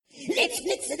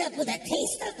up with a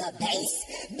taste of the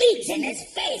bass. Beats in his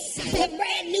face. A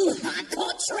brand new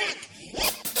hardcore track.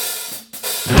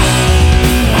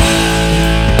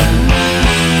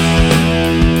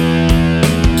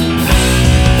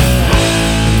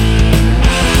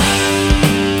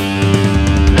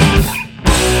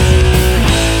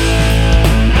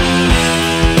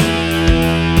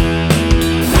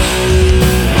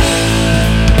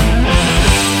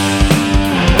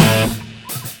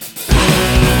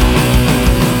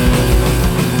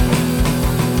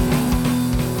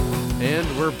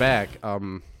 Back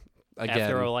again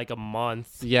after like a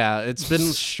month. Yeah, it's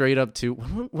been straight up to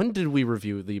when did we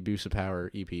review the Abuse of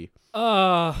Power EP?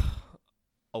 A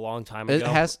long time ago.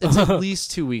 It's at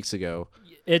least 2 weeks ago.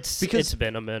 It's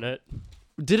been a minute.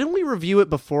 Didn't we review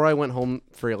it before I went home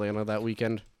for Atlanta that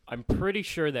weekend? I'm pretty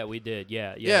sure that we did.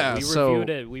 Yeah.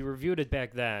 We reviewed it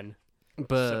back then.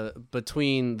 But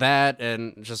between that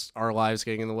and just our lives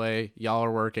getting in the way, y'all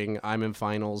are working, I'm in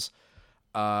finals.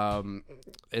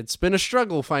 It's been a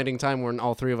struggle finding time when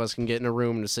all three of us can get in a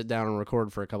room to sit down and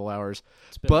record for a couple hours.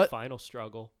 It's been a final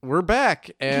struggle. We're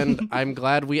back, and I'm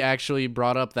glad we actually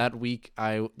brought up that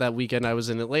weekend I was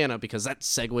in Atlanta, because that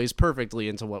segues perfectly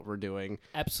into what we're doing.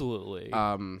 Absolutely.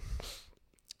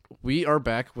 We are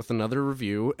back with another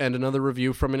review, and another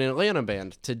review from an Atlanta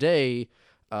band. Today,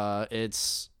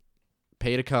 it's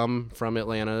Pay to Come from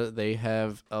Atlanta. They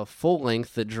have a full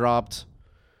length that dropped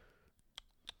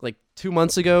like 2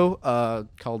 months ago,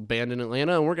 called Band in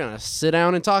Atlanta, and we're gonna sit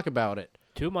down and talk about it.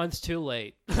 2 months too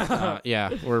late.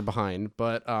 Yeah, we're behind,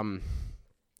 but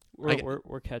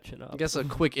we're catching up. I guess a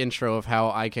quick intro of how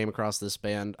I came across this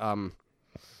band.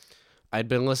 I'd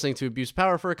been listening to Abuse of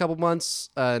Power for a couple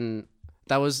months, and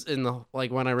that was in the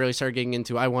when I really started getting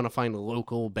into I want to find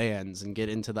local bands and get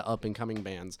into the up and coming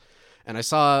bands, and I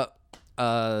saw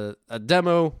a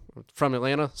demo from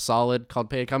Atlanta, solid, called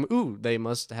Pay to Come. Ooh, they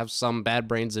must have some Bad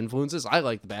Brains influences. I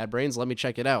like the Bad Brains. Let me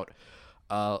check it out.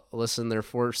 Listen, their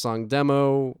 4-song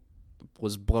demo,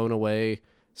 was blown away.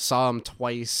 Saw them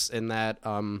twice in that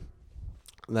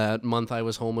that month I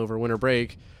was home over winter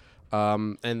break.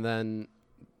 And then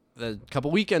a couple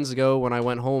weekends ago when I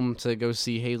went home to go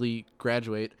see Haley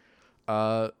graduate,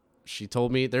 she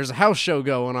told me there's a house show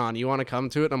going on. You want to come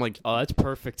to it? And I'm like, oh, that's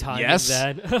perfect timing. Yes.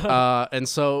 Then. And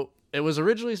so it was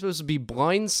originally supposed to be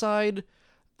Blindside,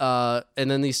 and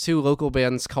then these two local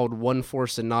bands called One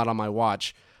Force and Not on My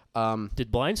Watch.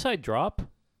 Did Blindside drop?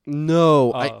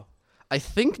 No, Oh. I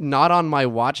think Not on My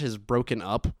Watch has broken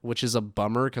up, which is a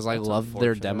bummer because I love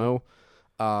their demo.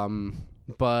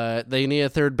 But they need a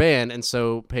third band, and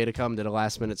so Pay to Come did a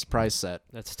last-minute surprise set.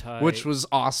 That's tight. Which was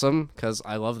awesome, because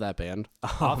I love that band.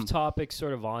 Off topic,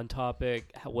 sort of on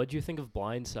topic. What do you think of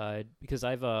Blindside? Because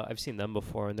I've seen them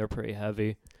before, and they're pretty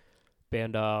heavy.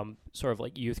 Band, sort of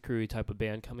like youth crew type of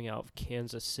band coming out of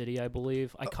Kansas City, I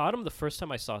believe. I caught them the first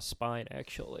time I saw Spine,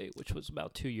 actually, which was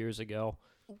about 2 years ago.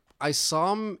 I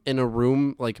saw them in a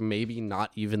room, maybe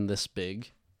not even this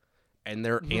big, and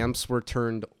their amps were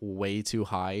turned way too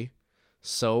high.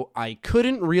 So I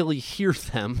couldn't really hear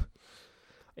them.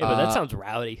 Yeah, but that sounds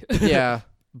rowdy. Yeah,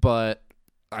 but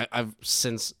I've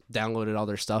since downloaded all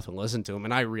their stuff and listened to them,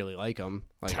 and I really like them.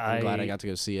 I'm glad I got to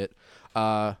go see it.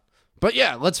 But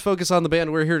yeah, let's focus on the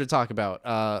band we're here to talk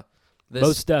about.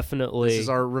 Most definitely. This is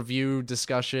our review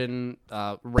discussion,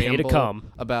 ramble Pay to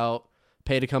Come. About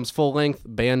Pay to Come's full-length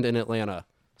Band in Atlanta.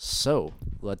 So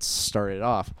let's start it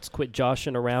off. Let's quit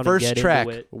joshing around First and get track,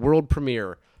 into it. world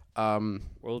premiere.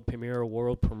 World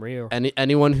premiere.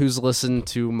 Anyone who's listened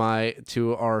to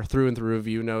our through and through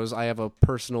review knows I have a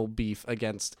personal beef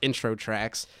against intro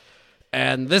tracks,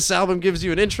 and this album gives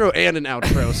you an intro and an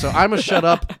outro. So I'm gonna shut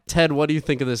up. Ted, what do you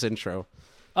think of this intro?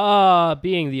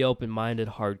 Being the open-minded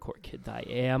hardcore kid that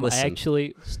I am, Listen. I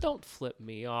actually just don't flip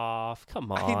me off.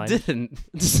 Come on, I didn't.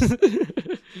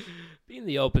 Being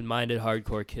the open-minded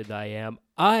hardcore kid that I am,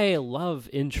 I love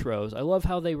intros. I love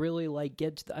how they really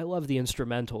I love the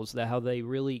instrumentals, how they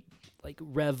really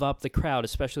rev up the crowd,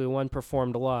 especially when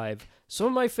performed live. Some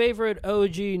of my favorite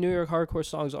OG New York hardcore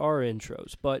songs are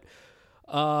intros, but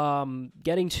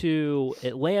getting to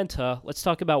Atlanta, let's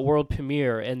talk about world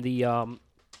premiere and the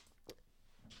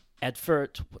at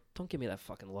first, don't give me that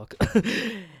fucking look.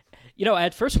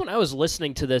 At first when I was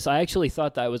listening to this, I actually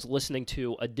thought that I was listening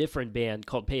to a different band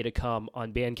called Pay to Come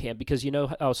on Bandcamp, because you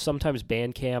know how sometimes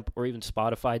Bandcamp or even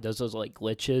Spotify does those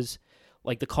glitches?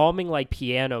 The calming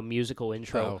piano musical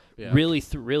intro really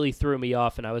threw me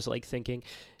off, and I was thinking,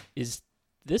 is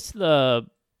this the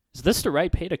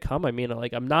right Pay to Come? I mean,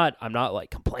 I'm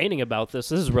not complaining about this.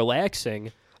 This is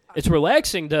relaxing. It's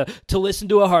relaxing to listen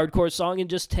to a hardcore song and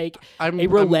just take a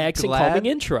relaxing, calming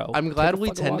intro. I'm glad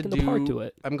we tend tend to do.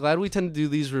 I'm glad we tend to do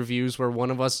these reviews where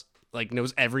one of us like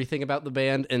knows everything about the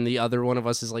band and the other one of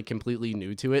us is like completely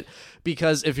new to it.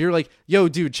 Because if you're like, yo,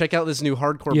 dude, check out this new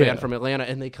hardcore band from Atlanta,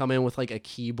 and they come in with like a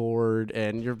keyboard,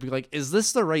 and you're be like, is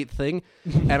this the right thing?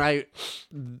 And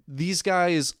these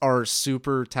guys are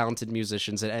super talented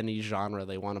musicians at any genre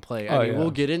they want to play. I mean, we'll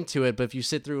get into it, but if you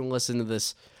sit through and listen to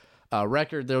this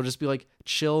record, they'll just be like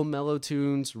chill, mellow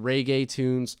tunes, reggae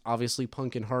tunes, obviously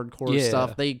punk and hardcore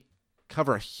stuff. They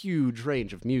cover a huge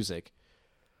range of music.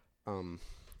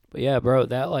 But yeah, bro,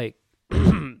 that like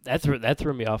that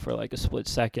threw me off for like a split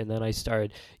second. Then I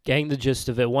started getting the gist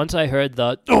of it. Once I heard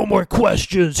the "No more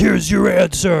questions, here's your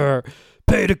answer,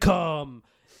 pay to come,"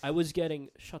 I was getting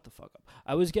shut the fuck up.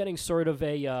 I was getting sort of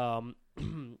a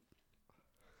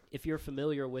if you're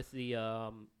familiar with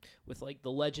the with like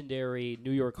the legendary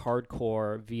New York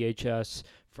hardcore VHS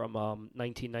from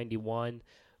 1991.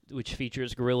 Which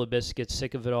features Gorilla Biscuit,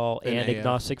 Sick of It All, and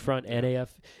Agnostic Front, NAF.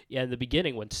 Yeah, in the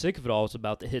beginning, when Sick of It All was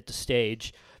about to hit the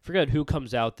stage, forgot who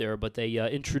comes out there, but they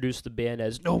introduced the band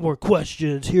as "No more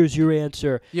questions, here's your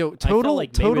answer." Yo, total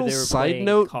side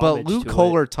note, but Luke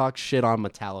Kohler talks shit on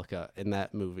Metallica in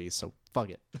that movie, so fuck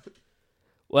it.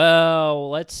 Well,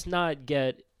 let's not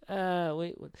get...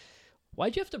 wait,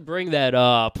 why'd you have to bring that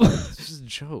up? This is a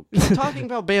joke. I'm talking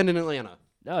about band in Atlanta.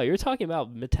 No, you're talking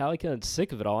about Metallica and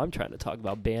Sick of It All. I'm trying to talk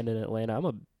about band in Atlanta.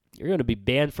 You're going to be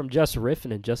banned from Just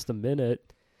Riffing in just a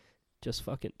minute. Just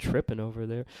fucking tripping over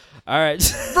there. All right.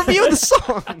 Review the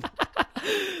song.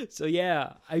 So,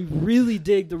 yeah, I really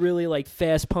dig the really, like,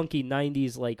 fast, punky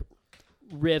 90s, like,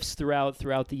 riffs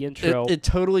throughout the intro. It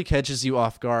totally catches you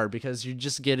off guard because you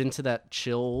just get into that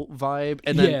chill vibe,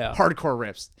 and then hardcore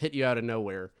riffs hit you out of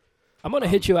nowhere. I'm going to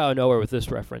hit you out of nowhere with this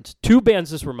reference. Two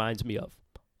bands this reminds me of.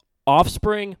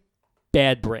 Offspring,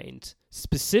 Bad Brains,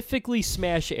 specifically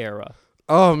Smash era.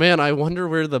 Oh man, I wonder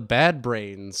where the Bad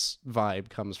Brains vibe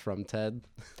comes from, Ted.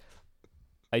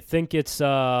 I think it's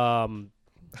well,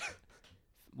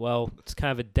 it's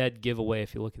kind of a dead giveaway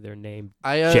if you look at their name.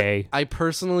 Jay. I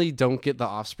personally don't get the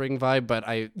Offspring vibe, but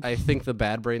I think the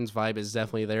Bad Brains vibe is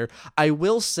definitely there. I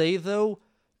will say though,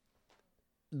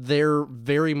 they're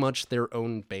very much their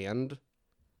own band.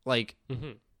 Like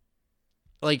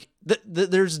Like,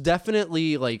 there's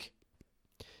definitely, like,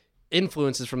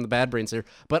 influences from the Bad Brains there,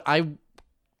 but I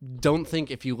don't think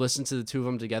if you listen to the two of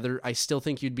them together, I still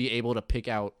think you'd be able to pick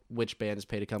out which band is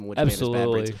Pay to Come, which band is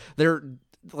Bad Brains.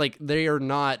 They are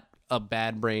not a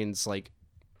Bad Brains, like,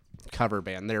 cover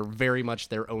band. They're very much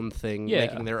their own thing,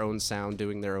 making their own sound,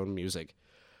 doing their own music.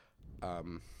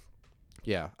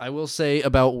 Yeah, I will say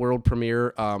about World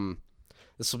Premiere,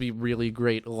 this will be really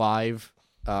great live.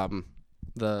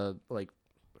 The, like,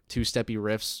 two-steppy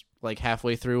riffs like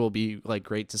halfway through will be like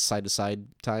great to side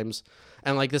times,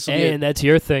 and like this will be that's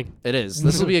your thing. It is.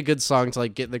 This will be a good song to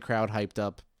like get the crowd hyped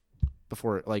up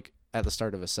before, like, at the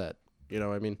start of a set. You know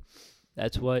what I mean?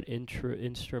 That's what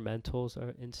instrumentals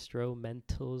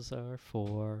are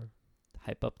for.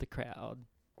 Hype up the crowd,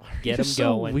 get them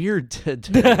going. Weird, Ted.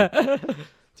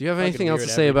 Do you have anything else to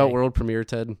say about World Premiere,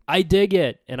 Ted? I dig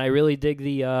it, and I really dig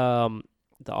the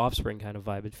Offspring kind of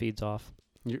vibe it feeds off.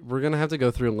 We're going to have to go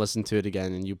through and listen to it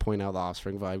again, and you point out the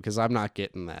Offspring vibe, because I'm not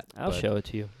getting that. I'll show it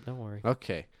to you. Don't worry.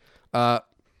 Okay.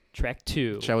 Track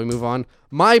 2. Shall we move on?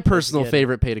 My personal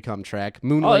favorite Pay to Come track,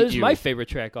 Moonlight You. This is my favorite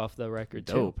track off the record,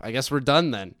 too. Dope. I guess we're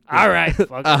done then. All right.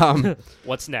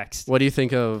 What's next? What do you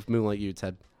think of Moonlight You,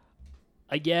 Ted?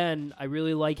 Again, I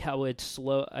really like how it's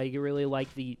slow. I really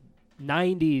like the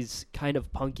 90s kind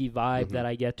of punky vibe that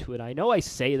I get to it. I know I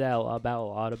say that about a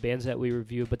lot of bands that we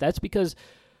review, but that's because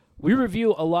we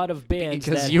review a lot of bands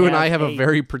because you and I have a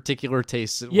very particular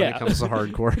taste when it comes to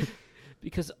hardcore.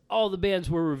 Because all the bands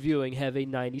we're reviewing have a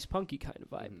 90s punky kind of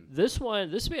vibe.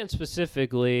 This band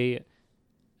specifically,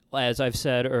 as I've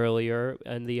said earlier,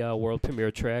 and the world premiere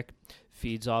track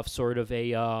feeds off sort of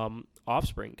a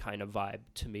Offspring kind of vibe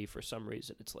to me for some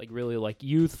reason. It's like really like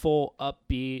youthful,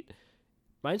 upbeat.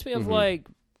 Reminds me of like,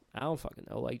 I don't fucking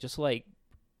know, like just like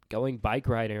going bike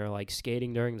riding or like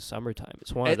skating during the summertime.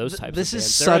 It's one of those types of bands. This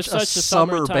is such a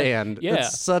summer band. Yeah.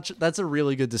 That's a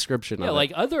really good description of it.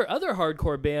 Like other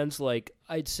hardcore bands, like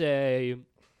I'd say,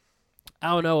 I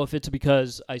don't know if it's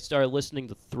because I started listening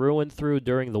to Through and Through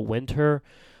during the winter,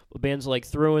 but bands like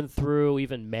Through and Through,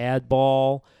 even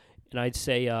Madball, and I'd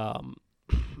say, I'm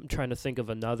trying to think of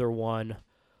another one,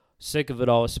 Sick of It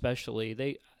All especially,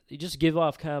 they just give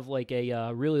off kind of like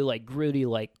a really like gritty,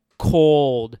 like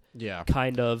cold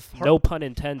kind of, no pun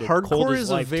intended. Hardcore is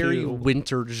a very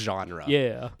winter genre.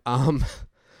 Yeah.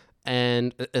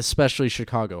 And especially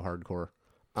Chicago hardcore.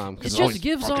 'cause It it's always just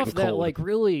gives fucking off that cold. like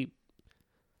really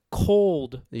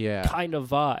cold yeah. kind of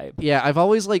vibe. Yeah, I've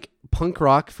always like punk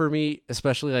rock for me,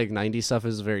 especially like 90s stuff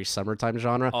is a very summertime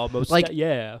genre. Almost Like-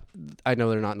 yeah. I know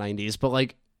they're not 90s, but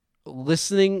like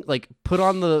listening, like put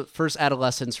on the first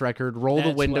Adolescence record, roll That's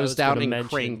the what I windows was down gonna and mention,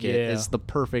 crank it yeah. is the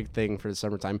perfect thing for the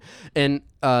summertime. And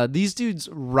these dudes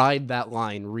ride that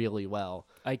line really well.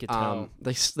 I could tell.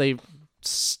 They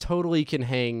totally can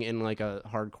hang in like a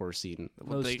hardcore scene.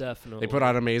 Most definitely. They put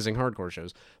on amazing hardcore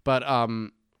shows, but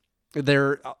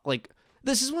they're like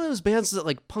this is one of those bands that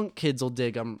like punk kids will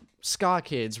dig. Ska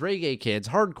kids, reggae kids,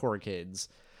 hardcore kids.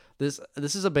 This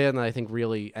is a band that I think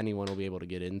really anyone will be able to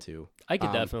get into. I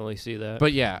could definitely see that.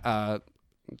 But yeah,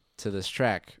 to this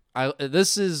track,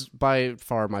 this is by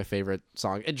far my favorite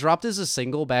song. It dropped as a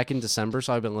single back in December,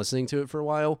 so I've been listening to it for a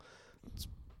while. It's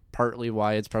partly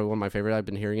why it's probably one of my favorite. I've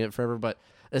been hearing it forever, but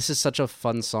this is such a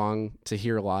fun song to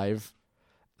hear live.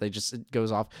 It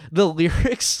goes off. The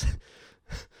lyrics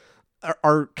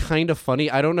are kind of funny.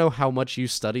 I don't know how much you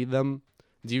studied them.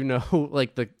 Do you know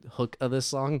like the hook of this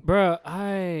song? Bruh,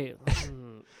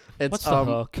 It's what's the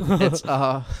hook? It's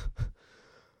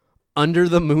under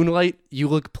the moonlight you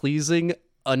look pleasing,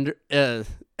 under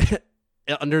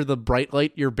under the bright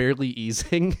light you're barely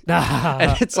easing.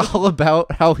 And it's all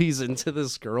about how he's into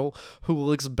this girl who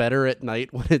looks better at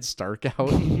night when it's dark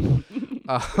out.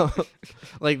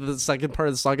 Like the second part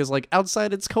of the song is like,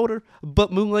 outside it's colder,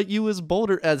 but moonlight you is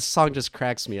bolder. And the song just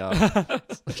cracks me up.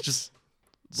 It's just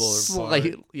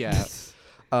yeah.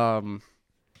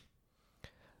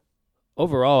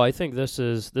 Overall, I think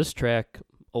this track,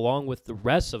 along with the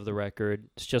rest of the record,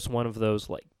 it's just one of those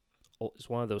it's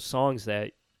one of those songs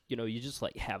that you just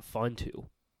like have fun to.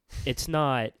 It's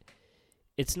not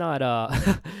it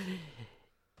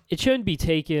shouldn't be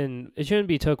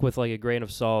took with like a grain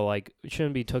of salt. Like it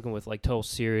shouldn't be taken with like total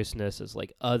seriousness as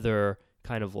like other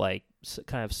kind of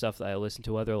stuff that I listen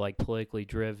to, other like politically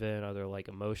driven, other like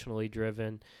emotionally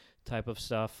driven type of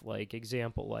stuff. Like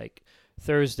example, like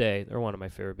Thursday, they're one of my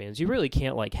favorite bands. You really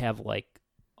can't like have like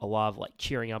a lot of like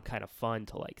cheering up kind of fun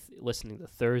to like listening to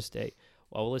Thursday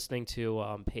while listening to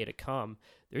Pay to Come.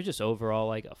 They're just overall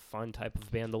like a fun type of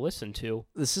band to listen to.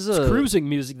 This is It's cruising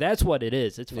music. That's what it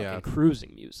is. It's fucking Yeah.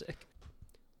 cruising music.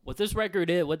 What this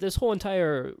whole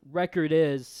entire record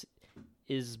is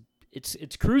it's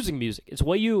cruising music. It's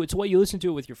what you listen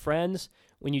to with your friends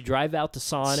when you drive out to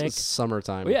Sonic. It's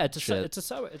summertime. Oh, yeah, it's shit. a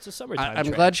summertime. I'm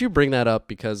track. glad you bring that up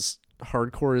because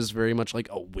hardcore is very much like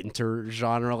a winter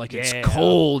genre. Like it's Yeah.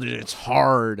 cold and it's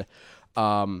hard.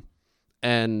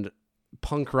 And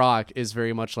punk rock is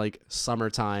very much like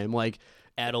summertime. Like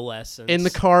Adolescence in the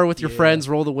car with your Yeah. friends,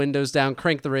 roll the windows down,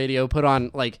 crank the radio, put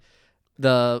on like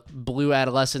the Blue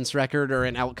Adolescence record or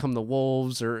an Out Come the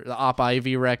Wolves or the Op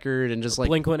Ivy record and just like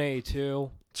Blink-182.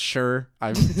 sure.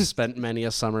 I've spent many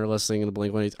a summer listening to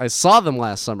Blink-182. I saw them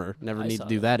last summer. Never need to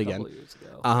do that again.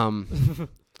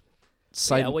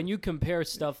 Yeah, when you compare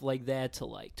stuff like that to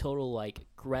like total like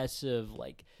aggressive,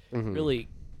 like Mm-hmm. really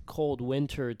cold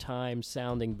winter time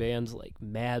sounding bands like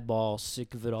Madball,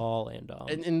 Sick of It All, and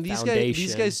these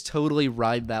Foundation. guys totally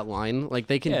ride that line. Like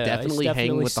they can Yeah, I definitely hang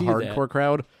definitely with the see hardcore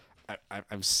crowd.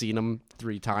 I've seen them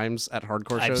 3 times at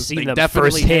hardcore shows. I've seen They them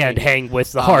definitely firsthand hang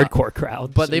with the hardcore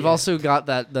crowd. But so they've yeah. also got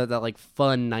that like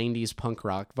fun 90s punk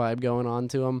rock vibe going on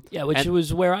to them. Yeah, which And-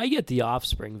 was where I get the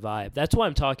Offspring vibe. That's what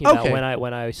I'm talking about Okay.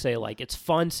 when I say like it's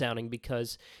fun sounding,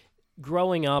 because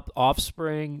growing up,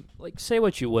 Offspring, like say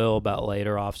what you will about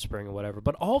later Offspring or whatever,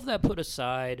 but all of that put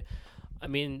aside, I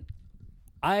mean,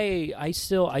 I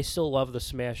still love the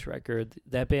Smash record.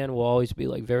 That band will always be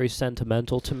like very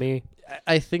sentimental to me.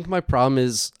 I think my problem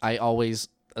is I always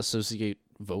associate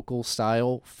vocal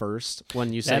style first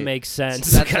when you say That makes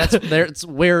sense. that's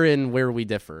where we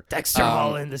differ. Dexter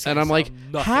Holland, this and guy I'm like,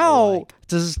 sound nothing how alike.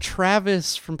 does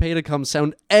Travis from Pay to Come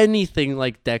sound anything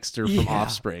like Dexter from Yeah.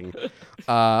 Offspring?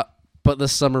 But the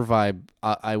summer vibe,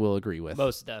 I will agree with.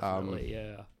 Most definitely,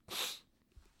 yeah.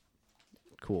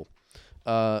 Cool.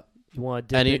 You want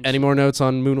to Any more notes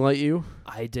on Moonlight You?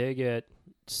 I dig it.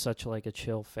 Such like a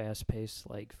chill, fast-paced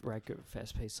like record,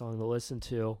 fast-paced song to listen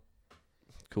to.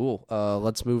 Cool.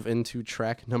 Let's move into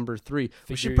track number 3. We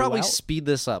Figure should You probably Out. speed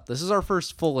this up. This is our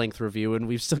first full-length review, and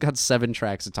we've still got 7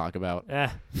 tracks to talk about. We're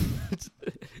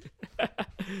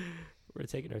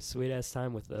taking our sweet ass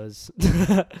time with those.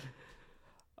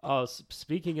 Oh,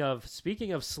 speaking of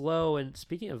slow, and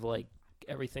speaking of like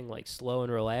everything like slow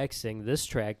and relaxing, this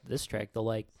track is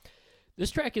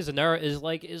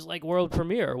like world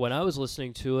premiere. When I was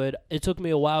listening to it, it took me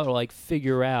a while to like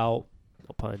figure out,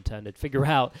 no pun intended,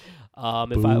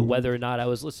 whether or not I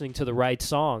was listening to the right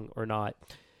song or not,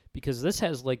 because this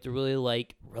has like the really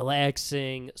like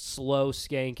relaxing, slow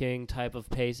skanking type of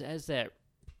pace. It has that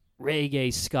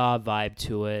reggae ska vibe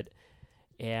to it,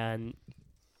 and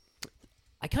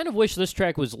I kind of wish this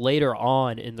track was later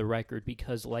on in the record,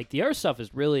 because like the other stuff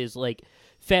is like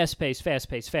fast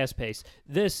paced.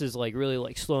 This is like really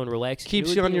like slow and relaxed.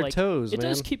 Keeps you on your toes, It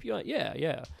man. does keep you on.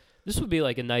 Yeah. This would be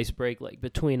like a nice break, like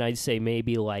between I'd say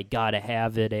maybe like Gotta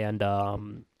Have It and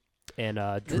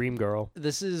Dream Girl.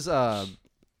 This is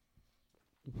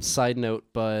side note,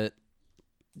 but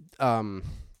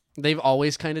they've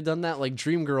always kind of done that. Like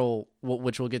Dream Girl,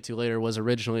 which we'll get to later, was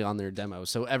originally on their demo.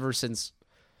 So ever since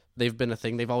they've been a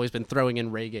thing, they've always been throwing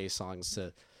in reggae songs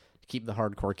to keep the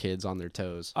hardcore kids on their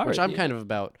toes, All which right, I'm yeah. kind of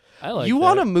about. I like You that.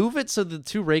 want to move it so the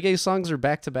two reggae songs are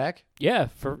back to back? Yeah,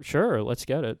 for sure. Let's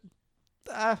get it.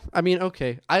 I mean,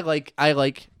 okay. I like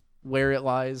where it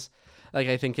lies. Like,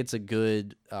 I think it's a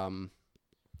good. Like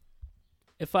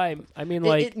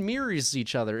It mirrors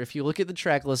each other. If you look at the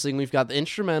track listing, we've got the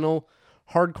instrumental,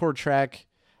 hardcore track,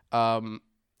 reggae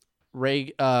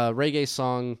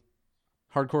song,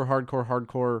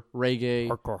 hardcore, reggae,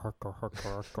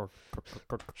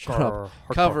 shut up,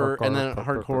 cover, and then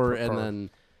hardcore, and then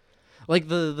like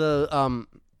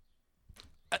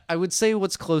I would say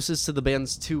what's closest to the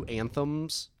band's two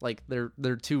anthems, like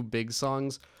their two big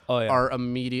songs, are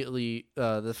immediately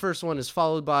the first one is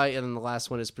followed by, and then the last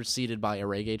one is preceded by a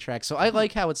reggae track. So I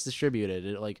like how it's distributed.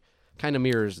 It like kind of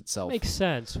mirrors itself. Makes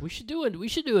sense. We should do a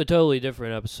totally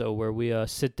different episode where we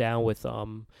sit down with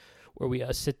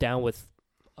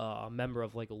a member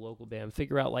of like a local band,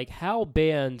 figure out like how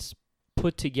bands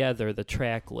put together the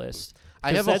track list.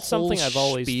 I have that's a whole something I've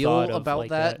always spiel thought of about like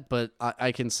that, but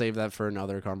I can save that for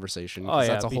another conversation. Oh, 'Cause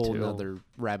yeah, that's a me whole too. other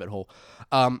rabbit hole.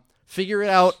 Figure it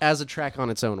out as a track on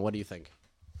its own. What do you think?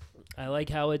 I like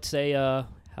how it's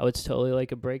totally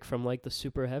like a break from like the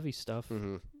super heavy stuff.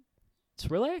 Mm-hmm. It's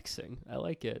relaxing. I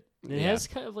like it. It Yeah. has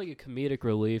kind of like a comedic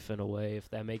relief in a way, if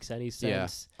that makes any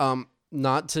sense.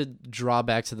 Not to draw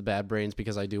back to the Bad Brains,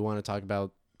 because I do want to talk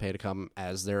about Pay to Come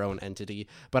as their own entity,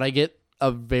 but I get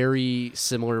a very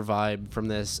similar vibe from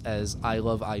this as I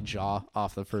Love I Jaw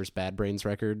off the first Bad Brains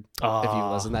record. If you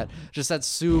listen to that, just that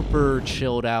super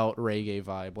chilled out reggae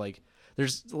vibe. Like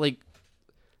there's like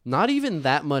not even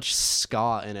that much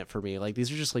ska in it for me. Like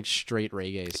these are just like straight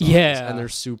reggae songs. Yeah. And they're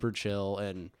super chill.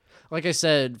 And like I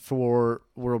said, for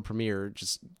world premiere,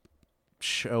 just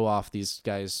show off these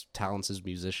guys' talents as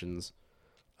musicians.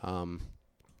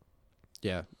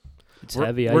 Yeah. It's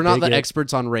heavy. We're I not dig the it.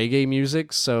 experts on reggae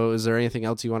music, so is there anything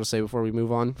else you want to say before we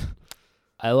move on?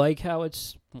 I like how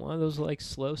it's one of those like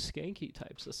slow skanky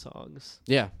types of songs.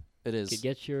 Yeah, it is. Could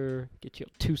get your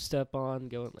two-step on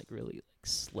going like really like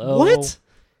slow. What?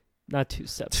 Not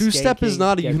two-step. Two-step is skanking,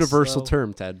 not a get universal slow.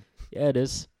 term, Ted. Yeah, it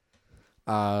is.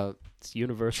 It's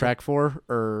universal. track 4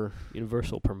 or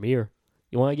Universal premiere.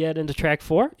 You want to get into track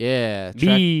 4? yeah,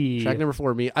 Me. track number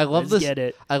 4. Me. I love Let's this. get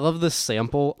it. I love the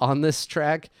sample on this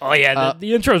track. Oh yeah,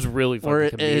 the intro is really Where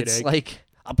fucking comedic. it's like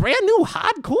a brand new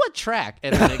hardcore track,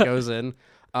 and then it goes in.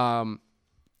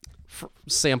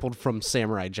 Sampled from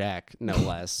Samurai Jack, no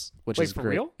less, which Wait, is for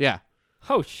great. real? Yeah.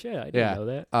 Oh shit, I didn't know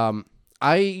that.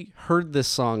 I heard this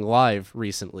song live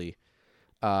recently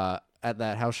at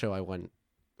that house show I went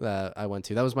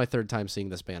to. That was my third time seeing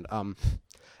this band.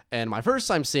 And my first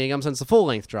time seeing them since the full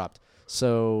length dropped.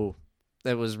 So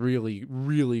it was really,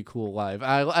 really cool live.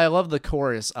 I love the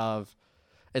chorus of,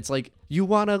 it's like, you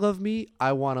wanna love me,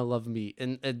 I wanna love me.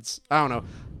 And it's, I don't know.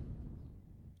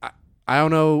 I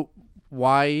don't know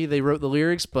why they wrote the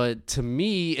lyrics, but to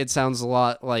me it sounds a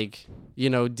lot like,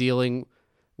 dealing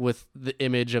with the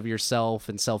image of yourself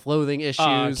and self-loathing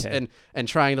issues, okay. and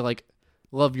trying to like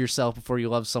love yourself before you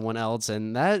love someone else,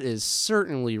 and that is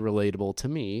certainly relatable to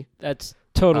me. That's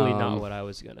totally not what I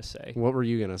was gonna say. What were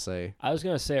you gonna say? I was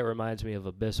gonna say it reminds me of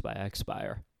Abyss by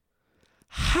Expire.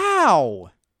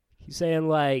 How? He's saying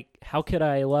like, how could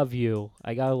I love you?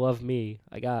 I gotta love me.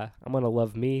 I'm gonna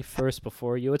love me first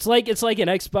before you. It's like an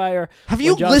Expire. Have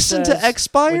you listened to When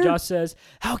Expire? Josh says,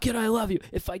 how can I love you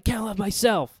if I can't love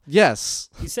myself? Yes,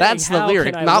 He's saying, that's the "How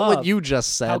lyric, can I not love? what you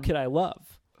just said. How can I love?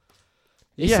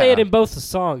 They Yeah. say it in both the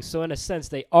songs, so in a sense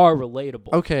they are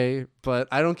relatable. Okay, but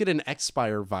I don't get an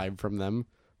Expire vibe from them.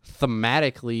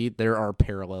 Thematically, there are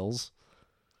parallels.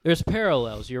 There's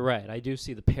parallels. You're right. I do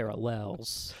see the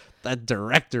parallels. That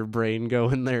director brain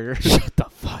going there. Shut the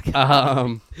fuck up.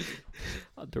 I'll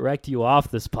I'll direct you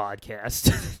off this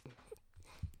podcast.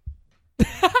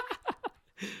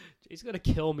 Jay's gonna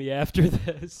kill me after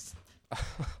this.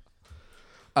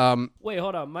 Wait,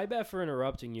 hold on. My bad for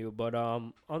interrupting you, but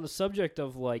on the subject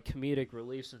of like comedic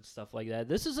reliefs and stuff like that,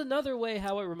 this is another way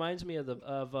how it reminds me of the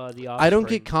Offspring. I don't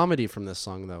get comedy from this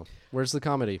song though. Where's the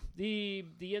comedy? the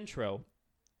intro.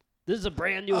 This is a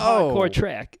brand new Oh. hardcore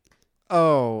track.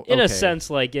 Oh, In a okay. sense,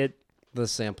 like it the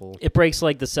sample. breaks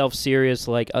like the self-serious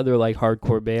like other like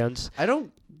hardcore bands. I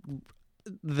don't.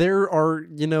 There are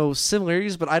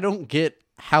similarities, but I don't get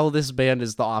how this band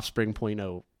is the Offspring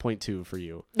 0.2 for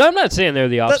you. No, I'm not saying they're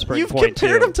the But Offspring. you've point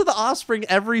compared two. them to the Offspring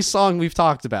every song we've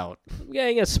talked about. I'm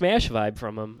getting a Smash vibe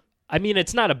from them. I mean,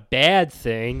 it's not a bad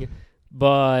thing,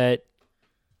 but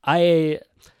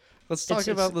Let's talk It's-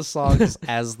 about the songs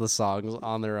as the songs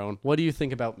on their own. What do you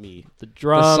think about Me? the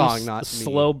drums, song, not the me.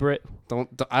 slow Brit.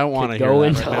 I don't want to hear go that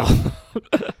into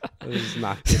right now. This is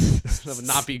not good. This would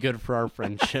not be good for our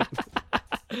friendship.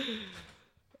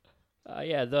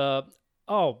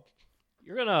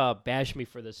 You're gonna bash me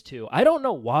for this too. I don't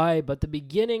know why, but the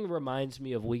beginning reminds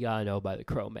me of "We Gotta Know" by the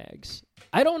Cro-Mags.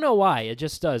 I don't know why. It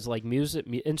just does. Like music,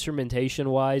 instrumentation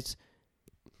wise,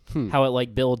 how it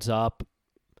like builds up.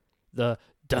 The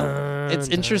It's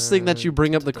interesting that you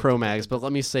bring up the Cro-Mags, but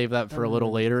let me save that for a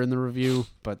little later in the review.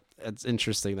 But it's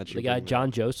interesting that you the guy bring that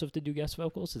John Joseph to do guest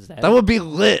vocals. Is up. That would be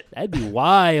lit. that'd be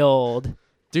wild?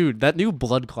 Dude, that new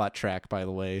Blood Clot track, by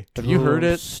the way. Have you heard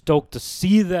I'm it? stoked to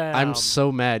see that. I'm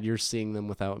so mad you're seeing them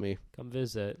without me. Come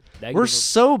visit. We're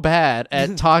so bad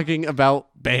at talking about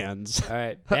bands. All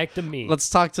right, back to me. Let's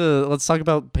talk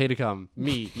about Pay to Come.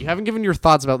 Me. You haven't given your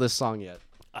thoughts about this song yet.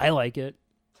 I like it.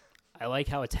 I like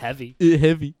how it's heavy.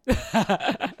 Heavy.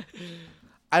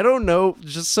 I don't know,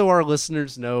 just so our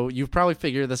listeners know, you've probably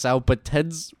figured this out, but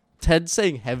Ted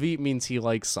saying heavy means he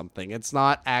likes something. It's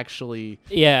not actually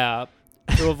Yeah.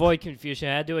 To avoid confusion,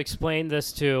 I had to explain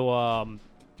this to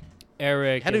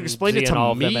Eric. I had to and explain Z it and all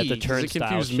to of them me at the because it Turnstile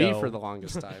confused show. me for the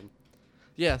longest time.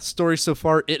 Yeah, story so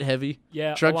far, it heavy.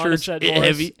 Yeah, Drug Alana Church, said it Morris,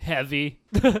 heavy. heavy.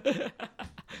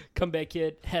 Comeback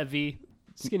Kid, heavy.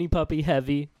 Skinny Puppy,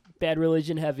 heavy. Bad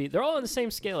Religion, heavy. They're all on the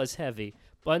same scale as heavy.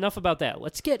 But enough about that.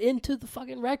 Let's get into the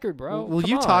fucking record, bro. Will Come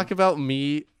you on. talk about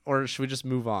me, or should we just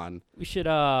move on? We should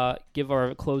give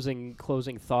our closing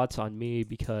thoughts on me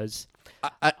because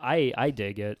I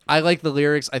dig it. I like the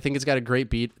lyrics. I think it's got a great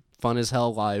beat. Fun as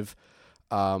hell live.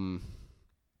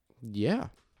 Yeah.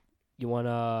 You want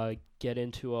to get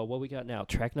into what we got now?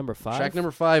 Track number 5? Track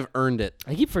number 5, Earned It.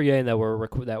 I keep forgetting that we're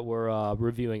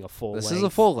reviewing a full This length. is a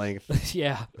full length.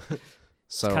 Yeah.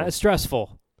 So Kind of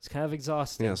stressful. It's kind of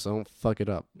exhausting. yeah, so don't fuck it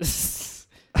up.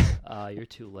 You're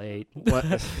too late. What?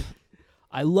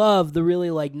 I love the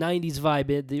really like 90s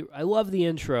vibe. I love the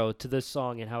intro to this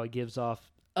song and how it gives off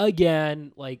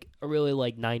again like a really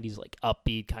like 90s like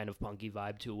upbeat kind of punky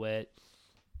vibe to it.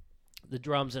 The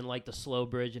drums and like the slow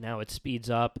bridge and how it speeds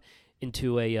up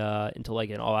into like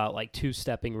an all out like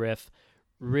two-stepping riff.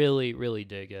 Really, really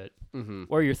dig it. Mm-hmm.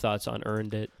 What are your thoughts on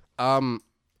Earned It?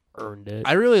 Earned It.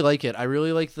 I really like it. I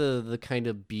really like the kind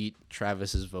of beat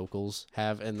Travis's vocals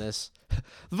have in this.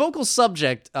 The vocal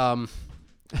subject,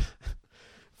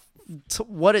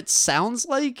 what it sounds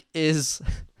like is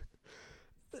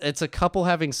it's a couple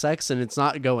having sex and it's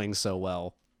not going so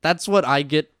well. That's what I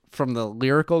get from the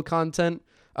lyrical content,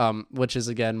 which is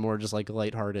again more just like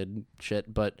lighthearted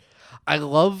shit. But I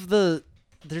love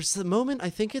there's the moment, I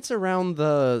think it's around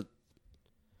the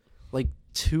like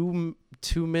 2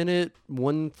 minute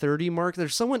 1:30 mark.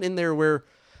 There's someone in there where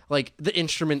like the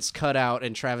instruments cut out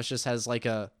and Travis just has like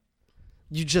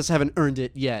you just haven't earned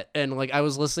it yet. And like I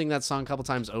was listening to that song a couple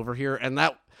times over here, and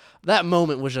that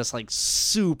moment was just like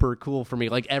super cool for me.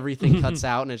 Like everything cuts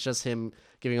out and it's just him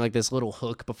giving like this little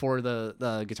hook before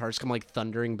the guitars come like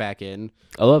thundering back in.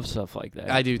 I love stuff like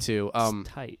that. I do too. It's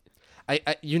tight.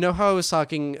 I you know how I was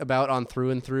talking about on Through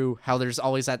and Through how there's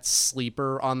always that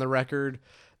sleeper on the record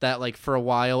that like for a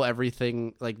while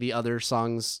everything like the other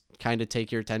songs kind of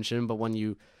take your attention, but when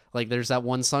you like there's that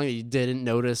one song that you didn't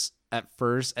notice at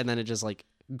first and then it just like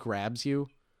grabs you.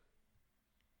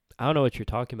 I don't know what you're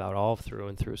talking about. All Through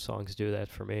and Through songs do that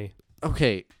for me.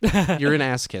 Okay, you're an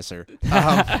ass kisser.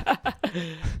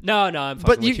 No, I'm fucking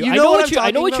But with you I know know what I'm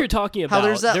I know talking what about? you're talking about. How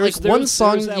there's that like one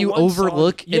song that you one song-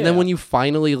 overlook and then yeah. when you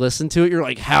finally listen to it you're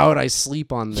like, how did I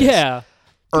sleep on this? Yeah.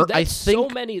 Or Dude, I that's think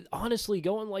so many. Honestly,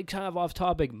 going like kind of off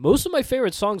topic, most of my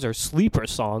favorite songs are sleeper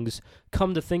songs.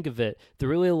 Come to think of it, they're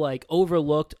really like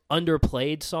overlooked,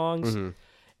 underplayed songs, Mhm.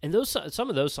 and some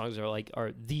of those songs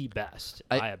are the best.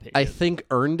 In my opinion. I think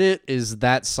Earned It is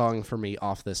that song for me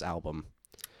off this album.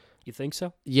 You think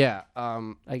so? Yeah,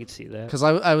 I could see that. because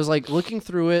I was like looking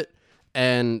through it,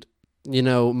 and you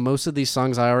know most of these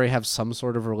songs I already have some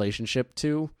sort of relationship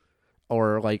to,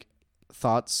 or like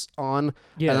thoughts on.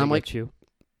 Yeah, and I I'm like, get you.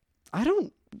 I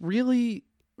don't really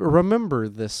remember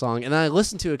this song, and I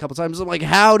listened to it a couple times. I'm like,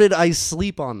 how did I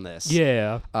sleep on this?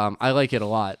 Yeah. I like it a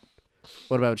lot.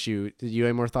 What about you? Did you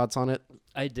have more thoughts on it?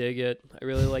 I dig it. I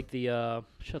really like the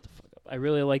shut the fuck up. I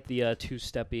really like the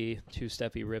two-steppy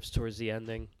riffs towards the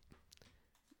ending.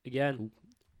 Again,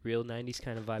 real 90s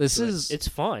kind of vibe. This to it. is- It's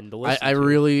fun to listen I to.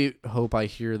 really hope I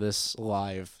hear this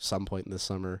live some point this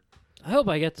summer. I hope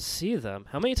I get to see them.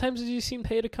 How many times have you seen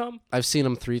Pay to Come? I've seen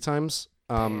them 3 times.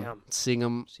 Damn. Seeing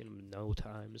them I've seen them no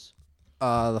times.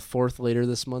 the 4th later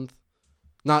this month.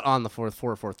 Not on the 4th,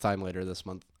 for a 4th time later this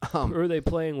month. Who are they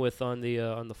playing with on the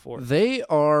 4th? They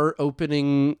are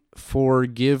opening for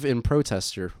Give and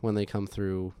Protester when they come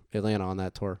through Atlanta on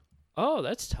that tour. Oh,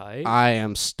 that's tight. I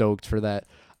am stoked for that.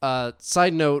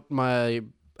 Side note, my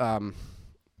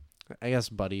I guess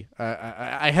buddy.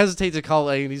 I hesitate to call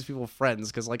any of these people friends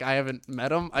because like I haven't met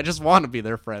them. I just want to be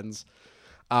their friends.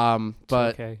 But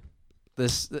okay.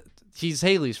 He's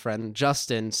Haley's friend.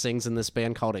 Justin sings in this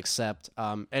band called Accept.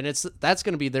 And that's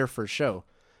going to be their first show.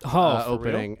 Oh, for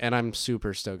opening, real? and I'm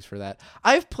super stoked for that.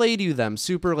 I've played them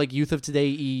super like Youth of Today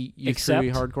Youth Crew Accept?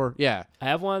 hardcore. Yeah, I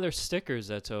have one of their stickers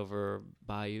that's over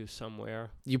by you somewhere.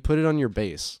 you put it on your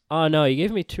bass. Oh no, you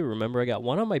gave me 2. Remember, I got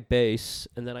one on my bass,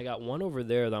 and then I got one over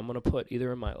there that I'm gonna put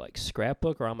either in my like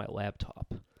scrapbook or on my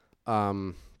laptop.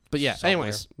 But yeah, Somewhere.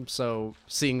 anyways, so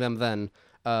seeing them then,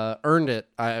 Earned It.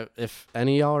 If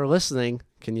any of y'all are listening,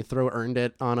 can you throw Earned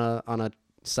It on a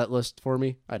set list for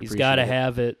me? I'd He's appreciate gotta it.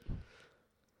 have it.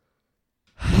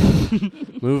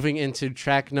 Moving into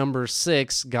track number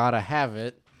 6, Gotta Have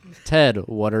It. Ted,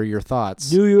 what are your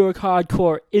thoughts? New York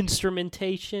hardcore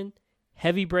instrumentation,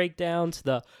 heavy breakdowns,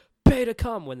 the pay to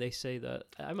come when they say that.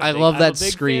 I love that I'm a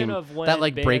big scream. fan of when That,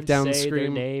 like, bands breakdown say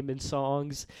scream. their name in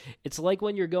songs. It's like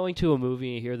when you're going to a movie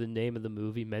and you hear the name of the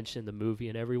movie, mention the movie,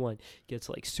 and everyone gets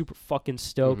like super fucking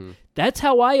stoked. Mhm. That's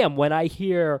how I am when I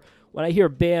hear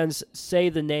bands say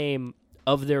the name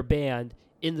of their band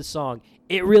in the song.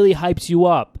 It really hypes you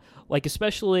up. Like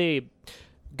especially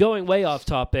going way off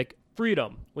topic,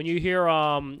 Freedom. When you hear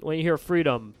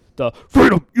Freedom, the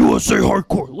Freedom USA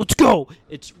Hardcore, let's go.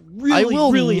 It's really I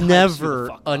will really hypes you the never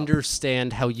fuck up.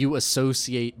 understand how you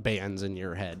associate bands in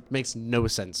your head. Makes no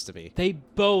sense to me. They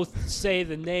both say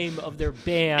the name of their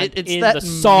band It's in that the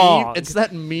song. It's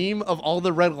that meme of all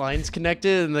the red lines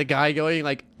connected and the guy going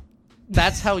like,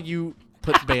 "That's how you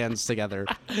put bands together."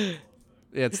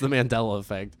 Yeah, it's the Mandela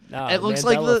effect. No, it looks Mandela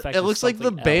like effect it is looks like the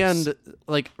something band else.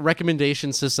 like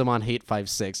recommendation system on Hate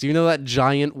 56. Do you know that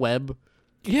giant web?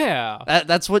 Yeah.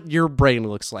 That's what your brain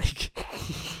looks like.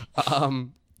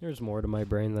 There's more to my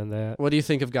brain than that. What do you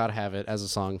think of "Gotta Have It" as a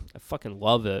song? I fucking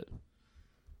love it.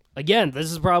 Again,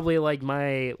 this is probably like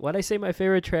what I say my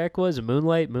favorite track was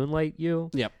Moonlight You.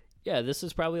 Yep. Yeah, this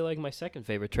is probably like my second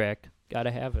favorite track.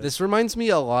 Gotta have it. This reminds me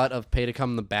a lot of "Pay to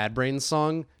Come," the Bad Brains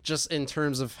song, just in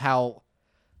terms of how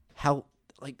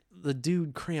like the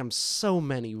dude crams so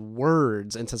many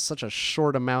words into such a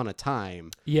short amount of time.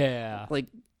 Yeah. Like,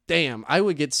 damn, I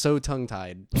would get so tongue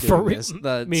tied. For real.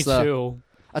 This. Me too.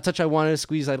 A touch I wanted to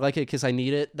squeeze, I'd like it because I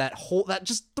need it. That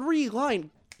just 3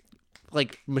 line,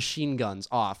 like machine guns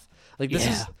off. Like this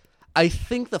is, Yeah. I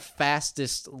think, the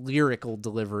fastest lyrical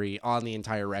delivery on the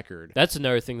entire record. That's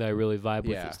another thing that I really vibe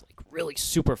with Yeah. is like really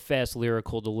super fast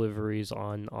lyrical deliveries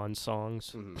on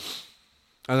songs.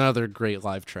 Another great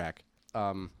live track.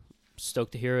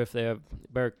 Stoked to hear if they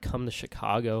better come to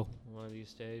Chicago one of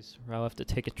these days. Or I'll have to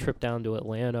take a trip down to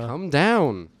Atlanta. Come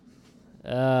down.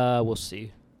 We'll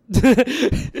see.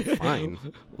 Fine.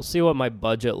 We'll see what my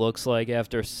budget looks like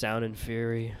after Sound and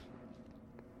Fury,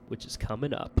 which is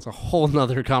coming up. It's a whole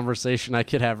nother conversation I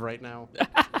could have right now.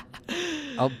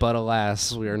 But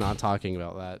alas, we are not talking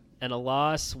about that. And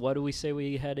alas, what do we say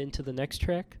we head into the next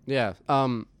track? Yeah.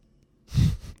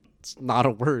 It's not a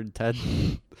word, Ted.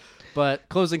 But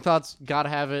closing thoughts, Gotta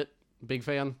Have It. Big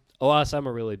fan. Alas, I'm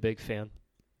a really big fan.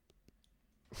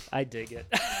 I dig it.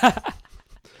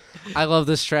 I love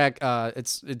this track.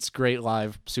 It's great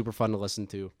live, super fun to listen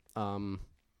to. Come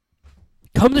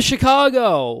to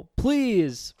Chicago,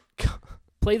 please.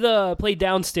 Play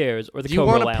downstairs or the Do you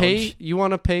Cobra want to Lounge. pay? You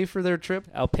want to pay for their trip?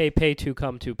 I'll pay to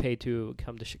come to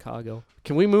Chicago.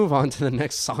 Can we move on to the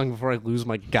next song before I lose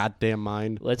my goddamn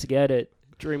mind? Let's get it.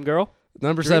 Dream Girl.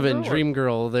 Number Dream 7, Girl? Dream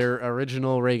Girl, their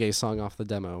original reggae song off the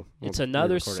demo. It's Well,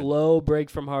 another re-recorded. slow break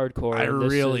from hardcore. I and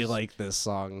this really is- like this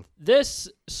song. This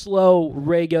slow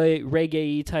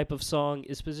reggae type of song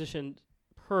is positioned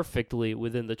perfectly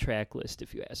within the track list,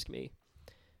 if you ask me.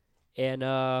 And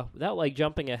without like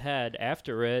jumping ahead,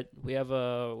 after it, we have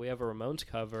a Ramones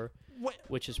cover, What?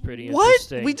 which is pretty What?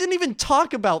 interesting. We didn't even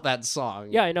talk about that song.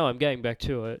 Yeah, I know. I'm getting back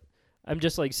to it. I'm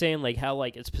just like saying like how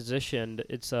like it's positioned.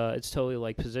 It's totally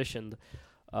like positioned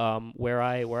where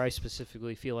I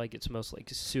specifically feel like it's most like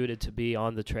suited to be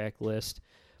on the track list.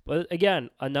 But again,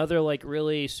 another like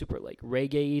really super like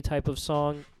reggae-y type of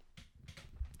song.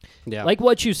 Yeah. Like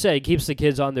what you said, keeps the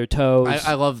kids on their toes.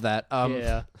 I love that.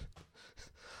 Yeah.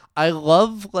 I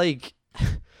love like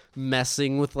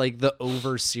messing with like the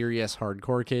over serious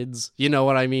hardcore kids. You know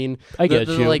what I mean? I get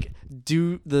you. Like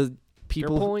do the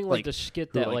people You're pulling like the skit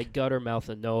who, that like- like Guttermouth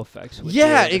and NoFX would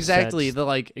yeah, do in a exactly. sense, The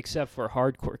like except for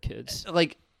hardcore kids.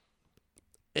 like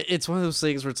it's one of those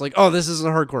things where it's like, oh, this isn't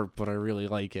hardcore, but I really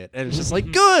like it, and it's just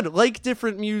like good, like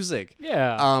different music.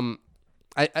 Yeah.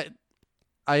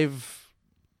 I've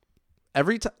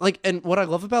every time like, and what I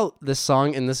love about this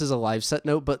song, and this is a live set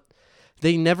note, but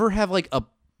they never have like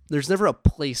there's never a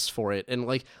place for it, and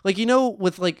like you know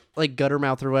with like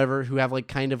Guttermouth or whatever who have like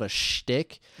kind of a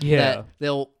shtick that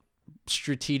they'll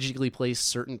strategically place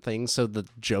certain things so the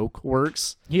joke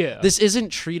works. Yeah. This isn't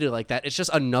treated like that. It's just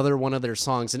another one of their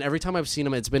songs, and every time I've seen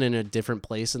them, it's been in a different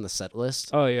place in the set list.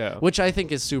 Oh yeah. Which I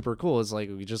think is super cool. It's like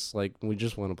we just want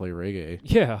to play reggae,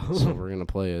 Yeah. so we're gonna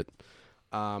play it.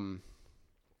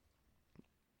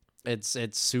 It's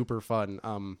super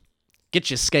fun. Get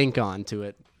your skank on to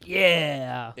it.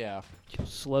 Yeah. Yeah.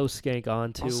 Slow skank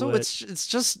onto Also, it. it's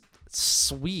just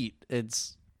sweet.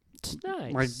 It's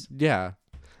nice.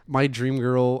 my dream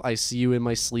girl. I see you in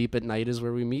my sleep at night is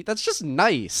where we meet. That's just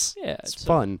nice. Yeah, it's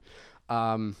fun.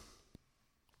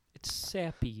 It's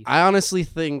sappy. I honestly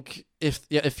think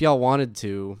if y'all wanted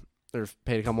to, or if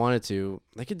Paytacom wanted to,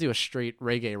 they could do a straight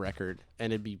reggae record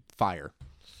and it'd be fire.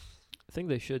 I think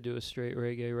they should do a straight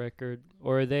reggae record.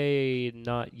 Or are they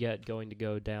not yet going to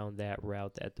go down that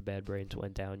route that the Bad Brains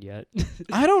went down yet?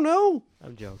 I don't know.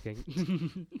 I'm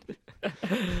joking.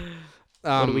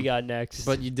 What do we got next?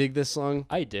 But you dig this song?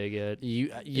 I dig it.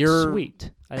 You're It's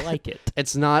sweet. I like it.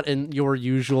 It's not in your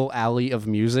usual alley of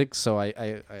music, so I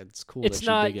it's cool It's that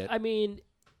not. you dig it. I mean,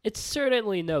 it's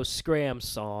certainly no Scram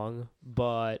song,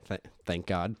 but Thank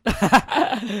God.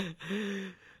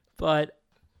 but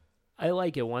I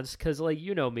like it once because, like,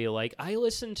 you know me, like I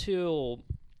listen to.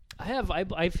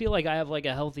 I feel like I have like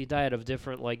a healthy diet of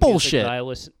different like music Bullshit. that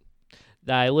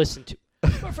I listen to.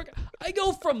 I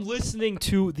go from listening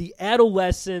to the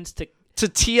Adolescents to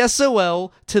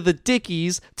TSOL, to the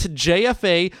Dickies, to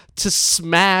JFA, to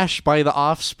Smash by the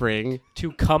Offspring.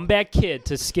 Comeback Kid,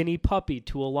 to Skinny Puppy,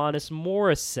 to Alanis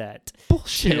Morissette.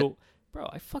 Bullshit. Bro,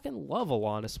 I fucking love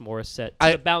Alanis Morissette.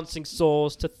 To the Bouncing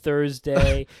Souls, to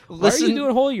Thursday. Why are you doing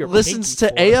a whole year? Listens to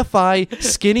AFI,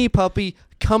 Skinny Puppy,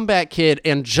 Comeback Kid,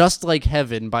 and Just Like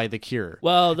Heaven by The Cure.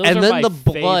 Well, those and are then my The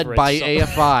Blood favorite by songs.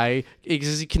 AFI,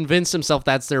 because he convinced himself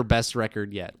that's their best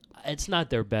record yet. It's not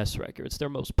their best record. It's their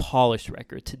most polished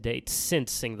record to date since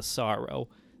Sing the Sorrow.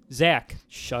 Zach,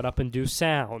 shut up and do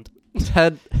sound.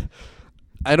 Ted,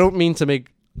 I don't mean to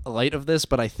make light of this,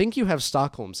 but I think you have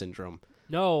Stockholm Syndrome.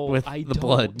 No, with I The don't.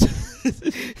 Blood.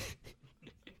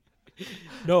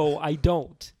 No, I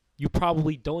don't. You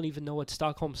probably don't even know what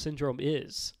Stockholm Syndrome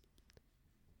is.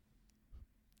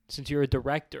 Since you're a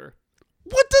director.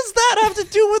 What does that have to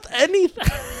do with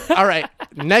anything? All right,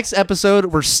 next episode,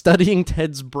 we're studying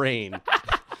Ted's brain.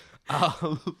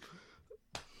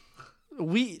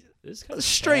 We This is kinda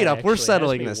straight sad, up, we're actually. It has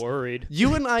settling me this. Worried.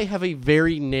 You and I have a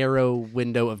very narrow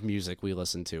window of music we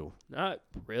listen to. Not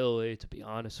really, to be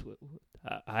honest with.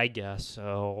 I guess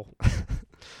so.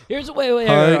 Here's a wait.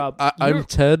 Hi, I'm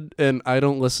Ted, and I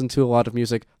don't listen to a lot of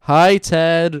music. Hi,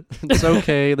 Ted. It's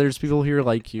okay. There's people here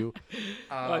like you.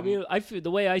 I mean, I feel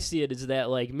the way I see it is that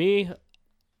like me,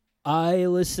 I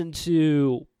listen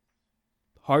to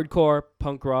hardcore,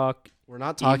 punk rock. We're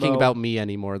not talking emo. about me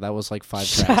anymore. That was like 5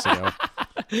 tracks ago.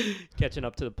 Catching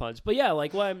up to the punch, but yeah,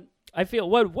 like I feel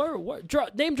what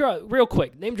name drop real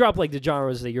quick. Name drop like the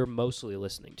genres that you're mostly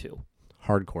listening to.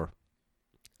 Hardcore.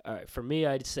 All right, for me,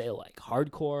 I'd say like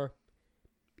hardcore,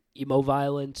 emo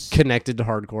violence, Connected to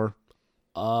hardcore.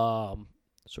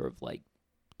 sort of like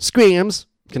Screams.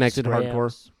 Connected to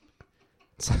hardcore.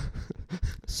 Scrams,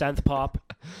 synth pop.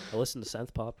 I listen to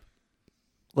synth pop.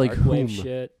 Like Dark wave whom?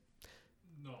 shit.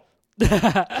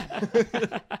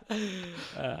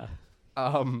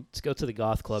 Let's go to the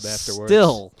goth club afterwards.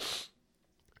 Still,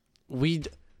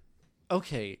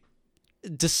 okay.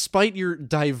 Despite your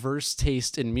diverse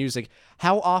taste in music,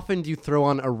 how often do you throw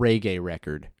on a reggae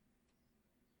record?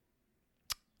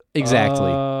 Exactly.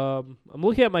 I'm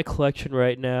looking at my collection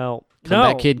right now.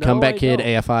 Comeback Kid, no, Comeback I Kid, don't.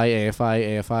 AFI,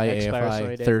 Expire,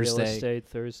 Sunny Day, Real Thursday. Estate,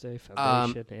 Thursday,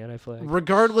 Foundation, Anti-Flag.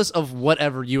 Regardless of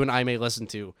whatever you and I may listen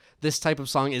to, this type of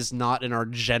song is not in our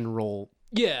general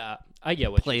Yeah, I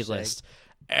get what you're playlist.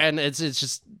 saying. and it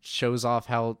just shows off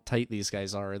how tight these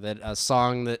guys are. That a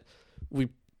song that we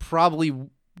probably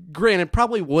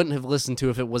wouldn't have listened to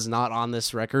if it was not on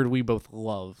this record, we both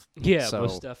love. Yeah, So,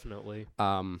 most definitely.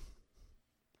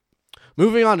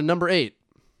 Moving on to number 8.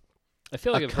 I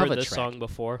feel like I've cover heard this track. song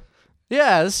before.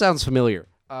 Yeah, this sounds familiar.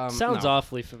 Sounds no.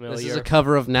 awfully familiar. This is a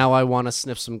cover of Now I Wanna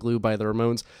Sniff Some Glue by the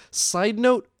Ramones. Side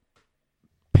note,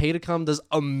 Pay to Come does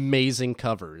amazing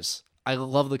covers. I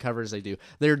love the covers they do.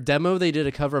 Their demo, they did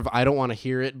a cover of I Don't Want to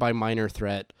Hear It by Minor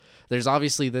Threat. There's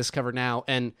obviously this cover now,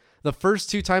 and the first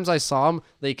 2 times I saw them,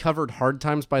 they covered Hard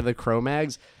Times by the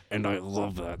Cro-Mags, and I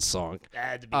love that song.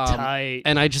 That'd be tight.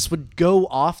 And I just would go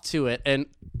off to it, and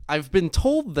I've been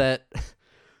told that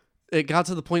it got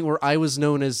to the point where I was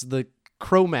known as the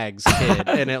Cro-Mags kid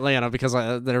in Atlanta because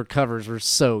their covers were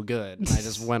so good. And I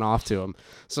just went off to them.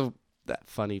 So that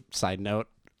funny side note.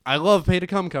 I love Pay to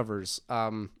Come covers.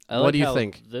 What do you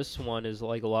think? This one is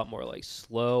like a lot more like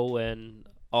slow, and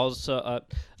also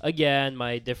again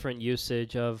my different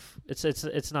usage of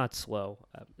it's not slow.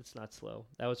 It's not slow.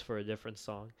 That was for a different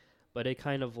song, but it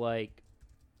kind of like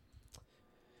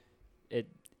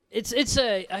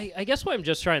I guess what I'm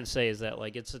just trying to say is that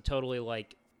like it's a totally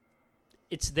like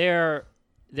it's they're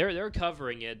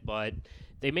covering it, but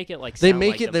they make it like They sound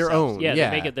make like it their themselves. own, Yeah, yeah.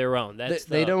 they make it their own. That's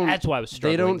They don't. That's why I was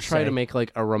struggling. They don't try say. to make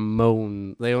like a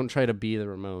Ramone. They don't try to be the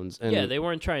Ramones. And Yeah, they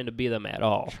weren't trying to be them at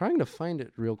all. trying to find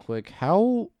it real quick.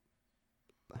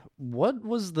 What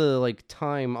was the like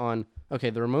time on? Okay,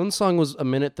 the Ramones song was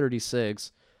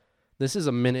 1:36. This is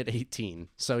 1:18.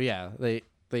 So yeah, they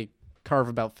carve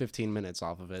about 15 minutes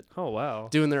off of it, Oh wow.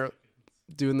 doing their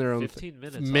own 15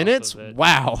 minutes. minutes. Off of it.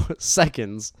 Seconds.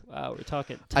 Seconds. Wow, we're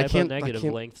talking I typo can't negative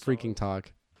length. freaking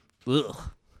talk. Ugh.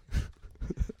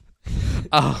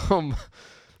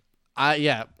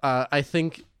 I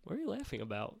think What are you laughing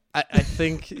about? I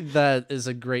think that is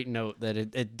a great note that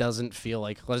it doesn't feel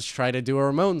like let's try to do a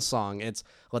Ramones song. It's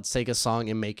let's take a song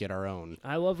and make it our own.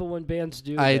 I love it when bands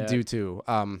do I that. do too.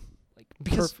 Like,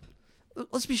 Because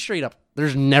let's be straight up,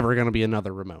 there's never gonna be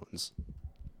another Ramones.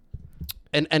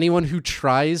 And anyone who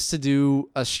tries to do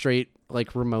a straight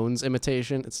like Ramones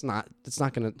imitation, it's not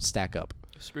gonna stack up.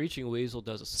 Screeching Weasel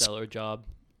does a stellar job.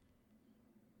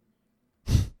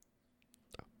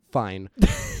 Fine.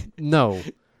 No.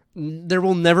 There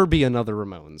will never be another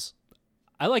Ramones.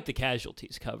 I like the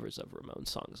Casualties covers of Ramones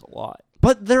songs a lot.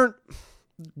 But they're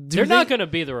Not going to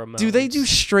be the Ramones. Do they do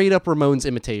straight up Ramones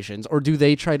imitations, or do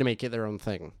they try to make it their own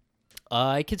thing?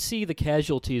 I could see the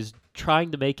Casualties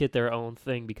trying to make it their own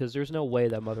thing because there's no way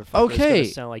that motherfucker is going to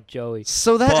sound like Joey.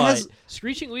 So that but has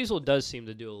Screeching Weasel does seem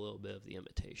to do a little bit of the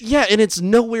imitation. yeah, and it's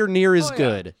nowhere near as yeah.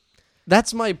 good.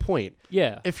 That's my point.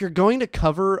 Yeah. If you're going to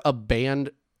cover a band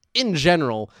in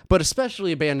general, but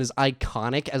especially a band as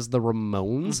iconic as the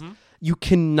Ramones, you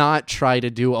cannot try to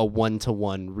do a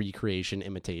one-to-one recreation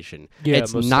imitation. Yeah,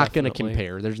 it's most not going to definitely.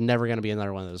 compare. There's never going to be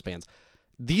another one of those bands.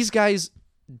 These guys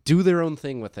do their own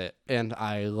thing with it, and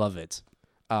I love it.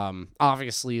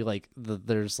 Obviously, like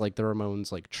there's like the Ramones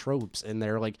like tropes in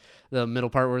there, like the middle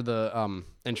part where the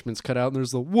instruments cut out, and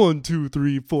there's the 1, 2,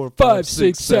 3, 4, 5,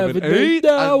 6, 7, 8.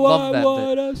 I love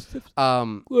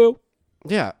that bit.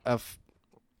 Yeah.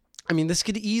 I mean, this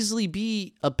could easily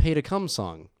be a Pay to Come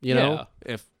song, you know,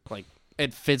 if like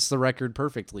it fits the record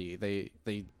perfectly. They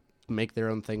make their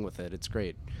own thing with it. It's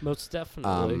great. Most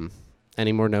definitely.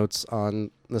 Any more notes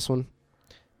on this one?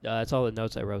 That's all the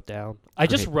notes I wrote down. I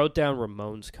just wrote down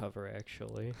Ramones cover,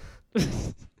 actually.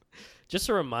 Just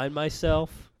to remind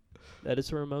myself that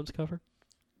it's a Ramones cover.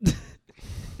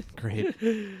 Great.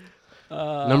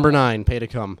 Number 9, Pay to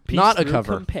Come. Peace Not a Through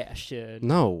cover. Compassion.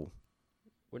 No.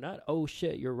 We're not. Oh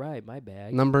shit! You're right. My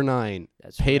bad. Number 9,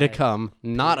 That's Pay to right. Come.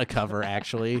 Not a cover,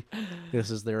 actually. This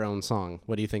is their own song.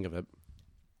 What do you think of it?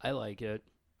 I like it,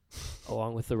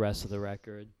 along with the rest of the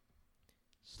record.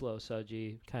 Slow,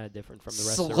 sludgy, kind of different from the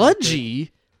rest of the record.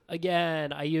 Sludgy?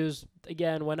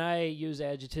 Again, when I use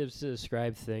adjectives to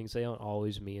describe things, they don't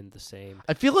always mean the same.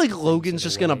 I feel like in Logan's a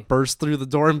just going to way. burst through the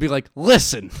door and be like,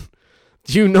 listen,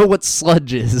 do you know what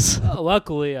sludge is?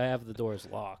 Luckily, I have the doors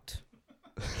locked.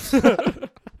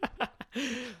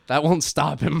 That won't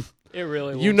stop him. It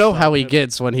really. You won't know stop how he him.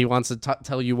 gets when he wants to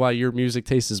tell you why your music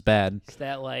taste is bad. Is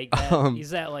that like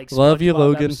he's that like love you, SpongeBob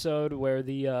Logan. episode where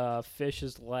the fish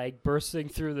is like bursting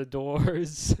through the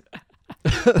doors?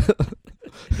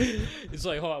 It's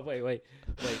like, hold on, wait.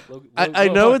 I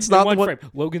know it's not one what-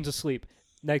 frame. Logan's asleep.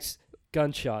 Next,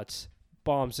 gunshots,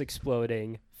 bombs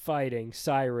exploding, fighting,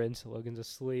 sirens. Logan's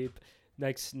asleep.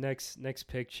 Next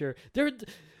picture. They're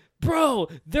Memes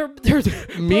they're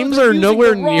are using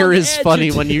nowhere the wrong near as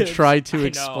funny when you adjectives. try to I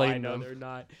explain know them. they're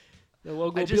not. The logo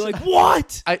will be just- like,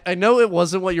 what? I know it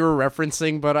wasn't what you were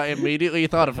referencing, but I immediately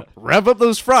thought of rev up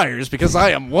those fryers because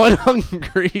I am one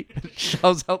hungry.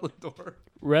 Shoves out the door.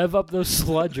 Rev up those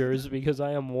sludgers because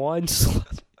I am one sludger.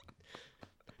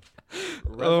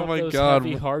 Rev Oh up my those God.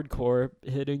 heavy hardcore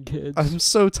hitting kids. I'm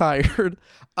so tired.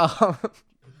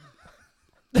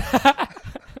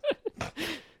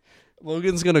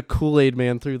 Logan's gonna Kool-Aid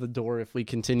Man through the door if we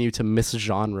continue to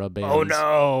misgenre bands. Oh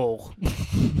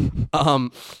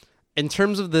no! In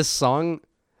terms of this song,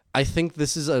 I think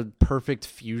this is a perfect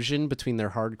fusion between their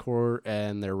hardcore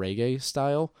and their reggae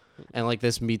style, and like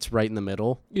this meets right in the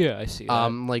middle. Yeah, I see.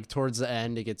 That. Like towards the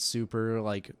end, it gets super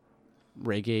like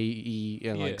reggae-y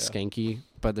and like Yeah. skanky,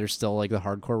 but there's still like the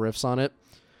hardcore riffs on it.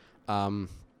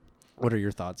 What are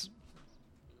your thoughts?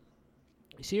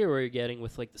 You see where you're getting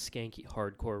with like the skanky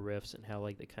hardcore riffs and how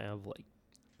like they kind of like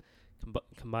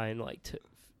combine like to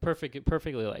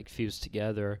perfectly like fuse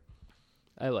together.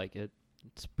 I like it.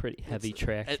 It's a pretty heavy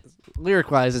track.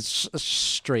 Lyric-wise, it's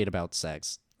straight about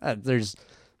sex. There's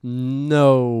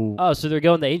no. Oh, so they're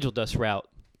going the Angel Dust route.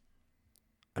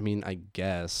 I mean, I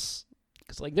guess.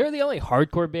 Because like they're the only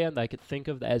hardcore band that I could think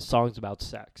of that has songs about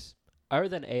sex, other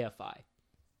than AFI.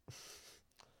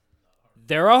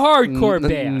 They're a hardcore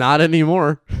band. Not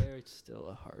anymore. They're still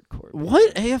a hardcore band.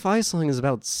 What AFI song is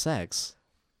about sex?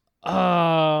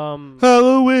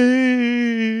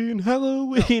 Halloween.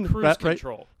 Halloween. Cruise Right?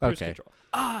 Control. Cruise Okay. Control.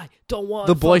 I don't want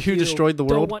The Boy fuck Who you. Destroyed the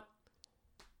Don't World? want-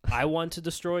 I want to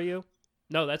destroy you.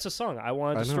 No, that's a song. I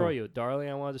want I to destroy know. you, darling.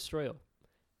 I want to destroy you.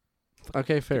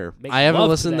 Okay, fair. Make I haven't love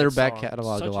to listened to that their back song.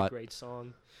 catalog Such a lot. Great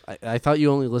song. I thought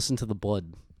you only listened to the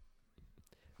Blood.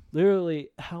 Literally,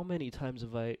 how many times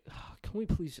have I? Can we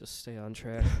please just stay on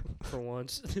track for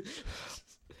once?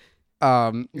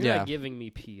 You're Yeah. not giving me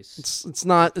peace. It's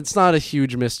not a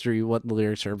huge mystery what the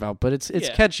lyrics are about, but it's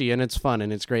Yeah. catchy and it's fun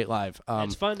and it's great live.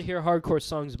 It's fun to hear hardcore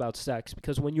songs about sex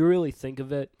because when you really think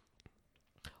of it,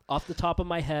 off the top of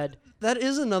my head, That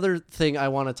is another thing I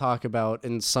want to talk about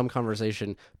in some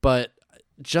conversation, but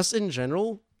just in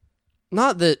general,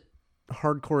 not that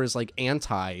hardcore is like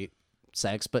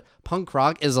anti-sex, but punk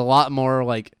rock is a lot more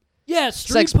like yeah,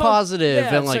 street sex punk- positive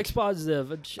yeah, and like sex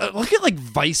positive. And shit. look at like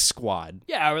Vice Squad.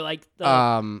 Yeah, or like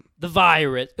the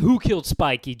virus. Who killed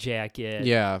Spiky Jacket?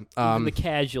 Yeah. Even the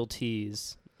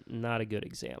Casualties. Not a good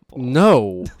example.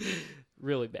 No.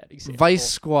 Really bad example. Vice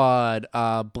Squad,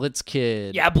 Blitz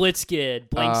Kid, Yeah, Blitzkid,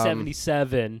 Blink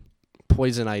 77.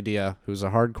 Poison Idea, who's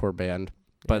a hardcore band,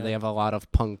 but Yeah. they have a lot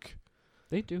of punk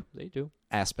They do.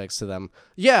 aspects to them.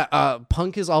 Yeah,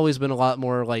 punk has always been a lot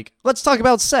more like, let's talk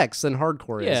about sex than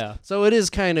hardcore Yeah. is. So it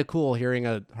is kind of cool hearing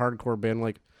a hardcore band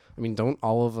like, I mean, don't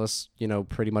all of us,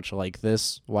 pretty much like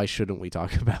this? Why shouldn't we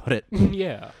talk about it?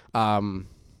 Yeah.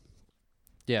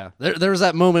 Yeah, there was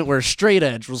that moment where Straight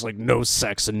Edge was like, no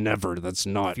sex and never, that's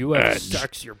not If you have edge.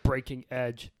 sex, you're breaking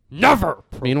edge. Never.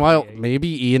 Meanwhile, procreate.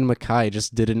 maybe Ian MacKaye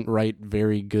just didn't write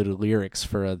very good lyrics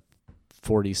for a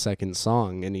 40-second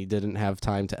song, and he didn't have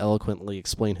time to eloquently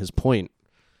explain his point.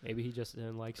 Maybe he just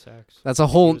didn't like sex. That's a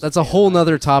whole was a fan of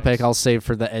nother sex. topic I'll save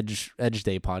for the Edge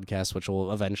Day podcast, which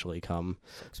will eventually come.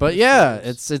 Sex But with yeah,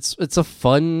 friends. it's a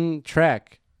fun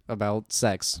track about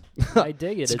sex. I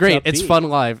dig it. It's great. It's upbeat. fun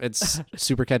live. It's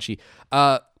super catchy.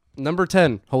 Number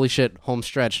 10. Holy shit. Home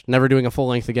stretch. Never doing a full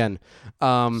length again.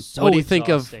 So what do you think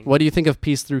of exhausting.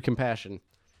 Peace Through Compassion?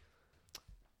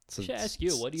 I should ask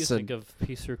you, what do you So- think of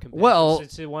Peace Through Compassion? Well,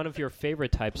 It's one of your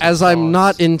favorite types of As I'm songs.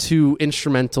 not into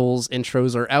instrumentals,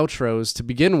 intros, or outros to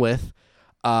begin with,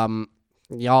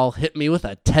 y'all hit me with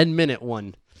a 10-minute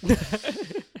one.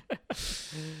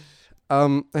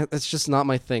 It's just not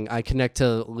my thing. I connect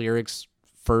to lyrics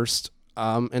first,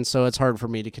 and so it's hard for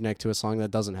me to connect to a song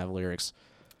that doesn't have lyrics.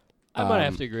 I might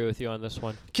have to agree with you on this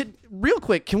one. Real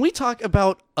quick, can we talk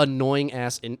about annoying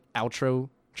ass outro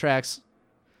tracks?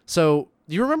 So,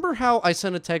 do you remember how I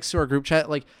sent a text to our group chat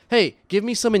like, "Hey, give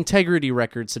me some Integrity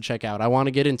records to check out. I want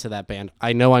to get into that band."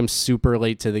 I know I'm super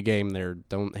late to the game there.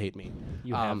 Don't hate me.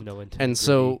 You have no integrity. And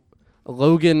so,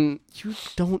 Logan, you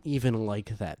don't even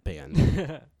like that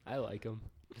band. I like him.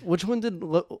 Which one did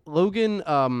Logan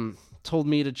told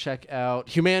me to check out?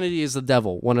 Humanity is the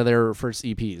Devil, one of their first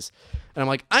EPs. And I'm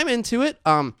like, I'm into it.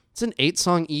 It's an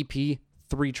 8-song EP,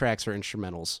 3 tracks are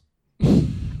instrumentals.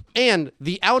 And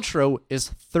the outro is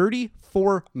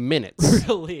 34 minutes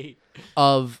Really?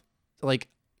 of like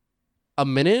a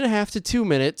minute and a half to 2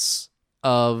 minutes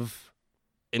of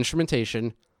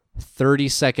instrumentation, 30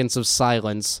 seconds of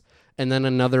silence, and then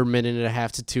another minute and a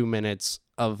half to 2 minutes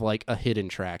of like a hidden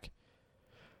track.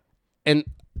 And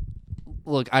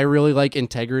look, I really like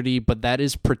Integrity, but that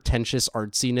is pretentious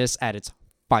artsiness at its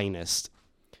finest.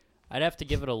 I'd have to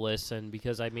give it a listen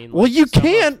because I mean. Well, like, you some of-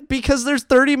 can't because there's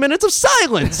 30 minutes of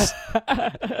silence.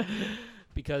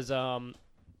 because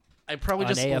I probably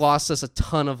On just AF lost us a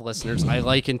ton of listeners. I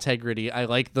like integrity. I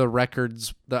like the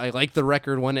records. I like the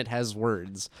record when it has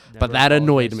words. But never that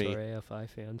annoyed apologize me. to our AFI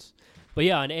fans. But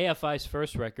yeah, on AFI's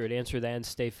first record, Answer That and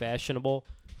Stay Fashionable,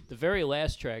 the very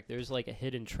last track, there's like a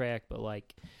hidden track, but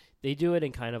like they do it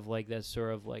in kind of like that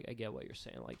sort of like, I get what you're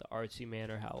saying, like the artsy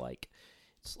manner, how like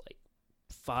it's like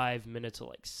 5 minutes of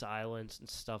like silence and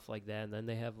stuff like that, and then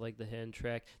they have like the hidden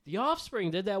track. The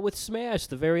Offspring did that with Smash,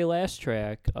 the very last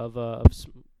track of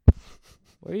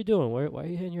what are you doing? Why are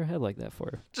you hitting your head like that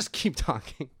for? Just keep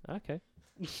talking. Okay.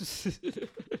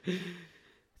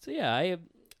 So yeah,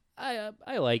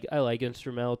 I like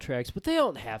instrumental tracks, but they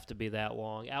don't have to be that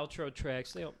long. Outro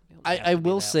tracks, they don't have I to be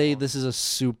will that say long. this is a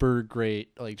super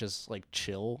great, like, just like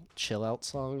chill out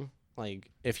song.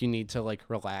 Like, if you need to like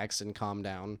relax and calm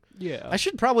down. Yeah. I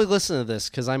should probably listen to this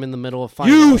because I'm in the middle of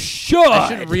finals. You should. I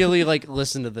should really like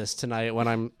listen to this tonight when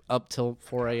I'm up till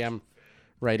 4 a.m.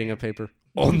 writing a paper.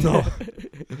 Oh no.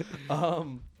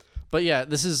 But yeah,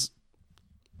 this is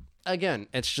again,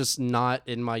 it's just not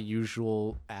in my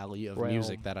usual alley of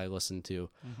music Realm. that I listen to.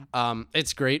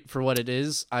 It's great for what it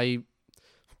is. I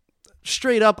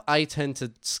straight up I tend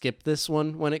to skip this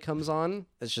one when it comes on.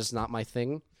 It's just not my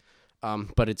thing.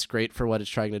 But it's great for what it's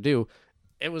trying to do.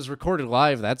 It was recorded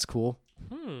live. That's cool.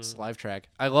 It's a live track.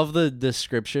 I love the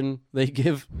description they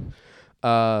give.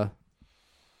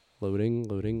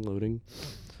 Loading.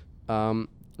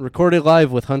 Recorded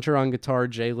live with Hunter on guitar,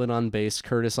 Jalen on bass,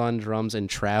 Curtis on drums, and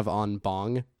Trav on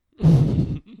bong.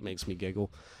 Makes me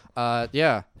giggle.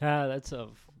 Yeah. That's a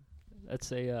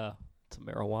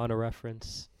marijuana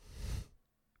reference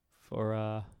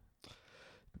for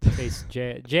in case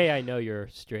Jay, I know you're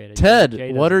straight. Ted,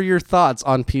 Jay what doesn't- are your thoughts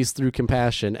on Peace Through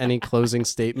Compassion? Any closing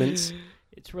statements?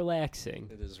 It's relaxing.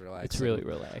 It is relaxing. It's really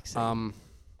relaxing.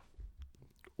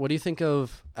 What do you think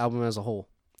of album as a whole?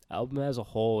 Album as a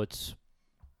whole, it's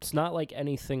not like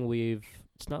anything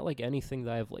it's not like anything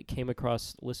that I've like came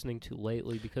across listening to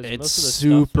lately because It's most of the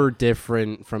super stuff,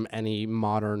 different from any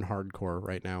modern hardcore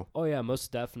right now. oh yeah,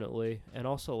 most definitely. And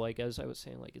also like as I was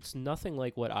saying, like it's nothing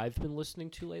like what I've been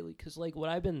listening to lately because like what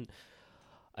I've been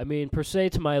I mean, per se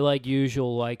to my like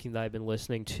usual liking that I've been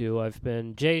listening to,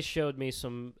 Jay showed me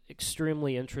some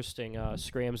extremely interesting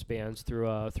Scrams bands through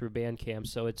Bandcamp,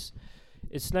 so it's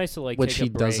nice to like Which take a he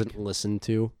break. doesn't listen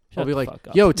to. Shut I'll be the like, fuck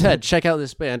up. yo, Ted, check out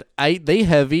this band. They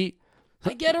heavy.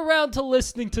 I get around to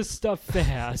listening to stuff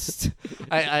fast.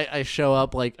 I show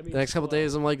up like I mean, the next couple slow.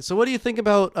 days. I'm like, so what do you think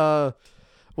about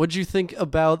what'd you think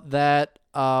about that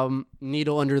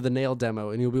Needle Under the Nail demo?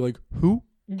 And you'll be like, who?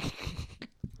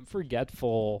 I'm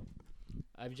forgetful.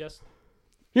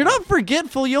 You're not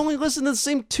forgetful. You only listen to the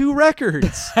same 2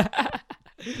 records.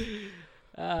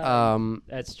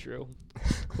 That's true.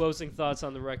 Closing thoughts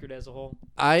on the record as a whole.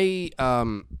 I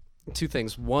 2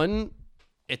 things. One,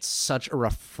 it's such a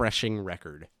refreshing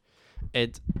record.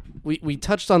 We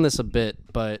touched on this a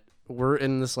bit, but we're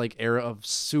in this like era of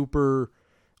super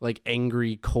like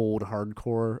angry, cold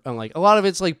hardcore, and like a lot of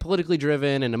it's like politically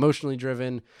driven and emotionally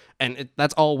driven, and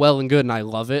that's all well and good, and I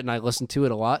love it, and I listen to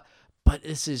it a lot. But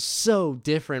this is so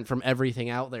different from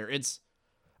everything out there.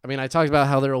 I mean, I talked about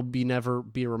how there will never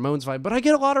be a Ramones vibe, but I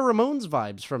get a lot of Ramones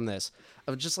vibes from this.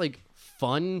 Of just like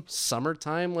fun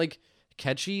summertime, like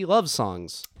catchy love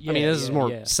songs. I mean, this is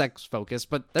more sex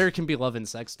focused, but there can be love and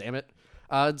sex, damn it.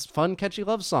 It's fun, catchy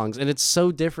love songs, and it's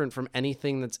so different from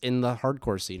anything that's in the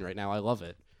hardcore scene right now. I love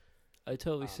it. I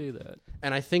totally see that.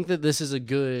 And I think that this is a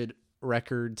good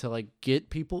record to like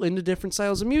get people into different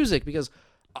styles of music because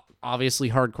obviously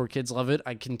hardcore kids love it.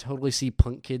 I can totally see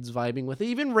punk kids vibing with it.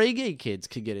 Even reggae kids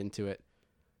could get into it.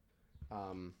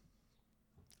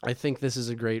 I think this is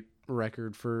a great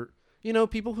record for,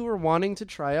 people who are wanting to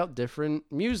try out different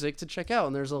music to check out.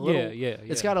 And there's a little,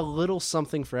 it's got a little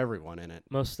something for everyone in it.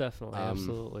 Most definitely,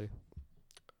 absolutely.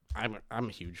 I'm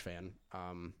a huge fan.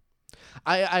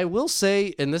 I will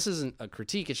say, and this isn't a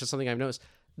critique, it's just something I've noticed.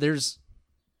 There's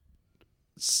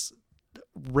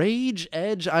rage,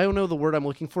 edge, I don't know the word I'm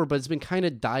looking for, but it's been kind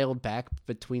of dialed back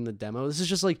between the demo. This is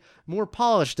just like more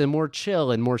polished and more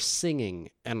chill and more singing.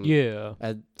 And Yeah.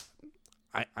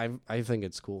 I think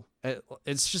it's cool.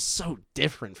 It's just so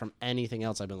different from anything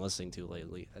else I've been listening to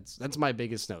lately. That's my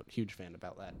biggest note. Huge fan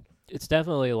about that. It's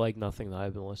definitely like nothing that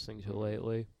I've been listening to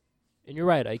lately. And you're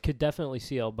right, I could definitely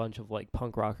see a bunch of like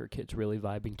punk rocker kids really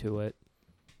vibing to it.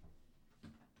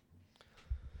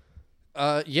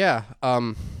 Yeah.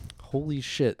 Holy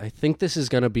shit. I think this is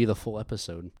going to be the full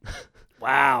episode.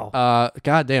 Wow.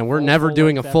 Goddamn, we're Full never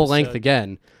doing a length full length episode.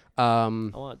 again. I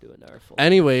want to do another full.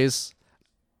 Anyways,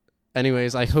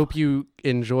 Anyways, I hope you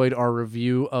enjoyed our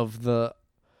review of the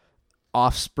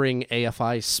Offspring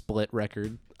AFI split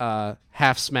record.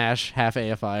 Half Smash, half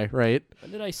AFI, right?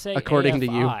 When did I say According to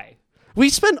you. AFI? We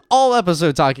spent all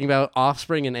episode talking about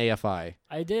Offspring and AFI.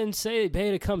 I didn't say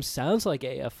Pay to Come sounds like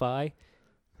AFI.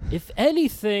 If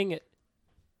anything,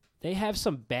 they have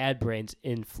some Bad Brains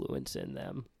influence in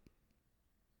them.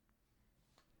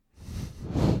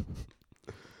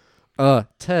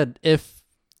 Ted,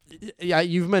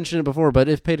 you've mentioned it before, but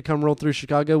if Pay to Come rolled through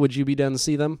Chicago, would you be down to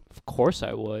see them? Of course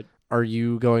I would. Are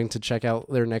you going to check out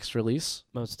their next release?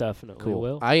 Most definitely Cool.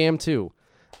 will. I am too.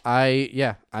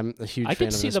 I'm a huge I fan could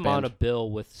of see this them on a band.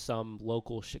 bill with some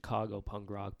local Chicago punk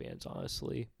rock bands,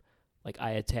 honestly. Like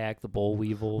I Attack, the Boll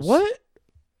Weevils. What?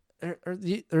 Are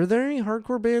there any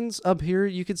hardcore bands up here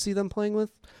you could see them playing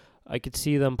with? I could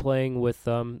see them playing with,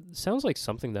 sounds like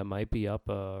something that might be up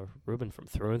Ruben from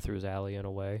Through and Through's alley in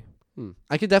a way.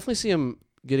 I could definitely see them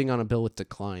getting on a bill with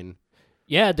Decline.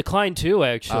 Yeah, Decline too,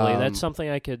 actually. That's something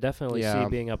I could definitely yeah. see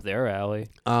being up their alley.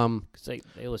 Because Because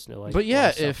they listen to like But a lot yeah,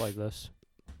 of stuff if- like this.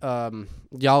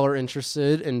 y'all are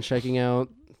interested in checking out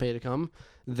Pay to Come,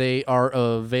 they are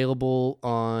available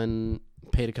on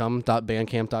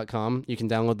paytocome.bandcamp.com. You can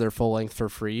download their full length for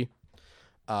free.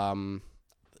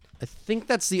 I think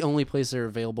that's the only place they're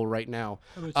available right now.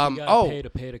 Pay to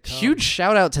come? Huge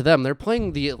shout out to them. They're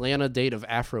playing the Atlanta date of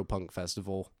Afropunk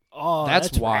Festival. Oh,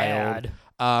 That's wild. rad.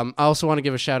 I also want to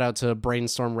give a shout out to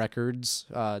Brainstorm Records.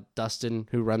 Dustin,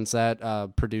 who runs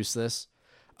that, produced this.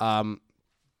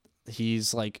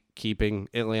 He's like keeping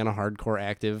Atlanta hardcore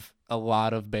active. A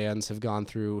lot of bands have gone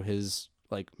through his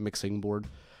like mixing board.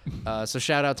 So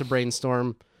shout out to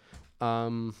Brainstorm.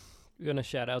 You're gonna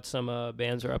shout out some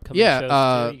bands or upcoming Yeah,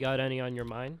 shows too. You got any on your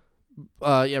mind?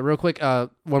 Yeah, real quick,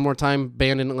 one more time,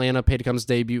 band in Atlanta, Pay to Come's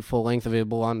debut full length,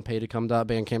 available on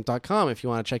paytocome.bandcamp.com if you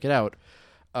want to check it out.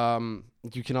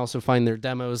 You can also find their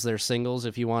demos, their singles,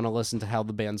 if you want to listen to how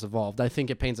the band's evolved. I think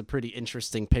it paints a pretty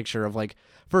interesting picture of like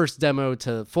first demo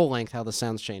to full length, how the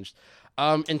sound's changed.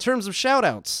 In terms of shout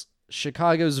outs,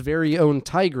 Chicago's very own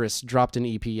Tigress dropped an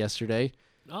EP yesterday.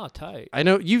 Oh, tight. I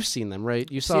know you've seen them, right?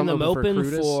 You saw Seen them open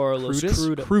Crudos? for Los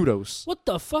Crudos. What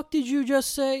the fuck did you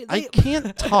just say? I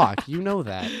can't talk. You know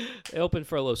that. They opened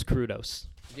for Los Crudos.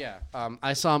 Yeah.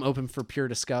 I saw them open for Pure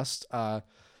Disgust.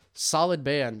 Solid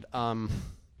band.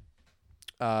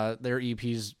 Their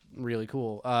EP's really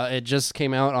cool. It just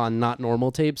came out on Not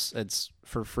Normal Tapes. It's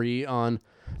for free on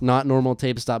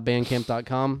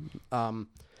notnormaltapes.bandcamp.com.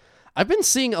 I've been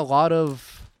seeing a lot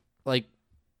of like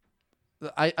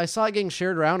I saw it getting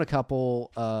shared around a couple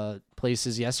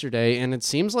places yesterday, and it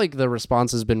seems like the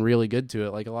response has been really good to it.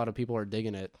 Like a lot of people are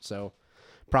digging it. So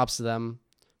props to them.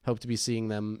 Hope to be seeing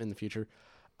them in the future.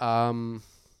 And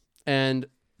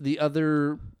the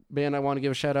other band I want to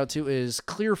give a shout out to is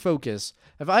Clear Focus.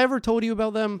 Have I ever told you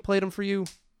about them? Played them for you?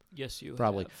 Yes, you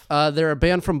Probably. have. They're a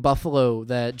band from Buffalo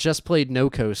that just played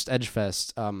No Coast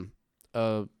Edgefest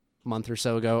a month or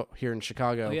so ago here in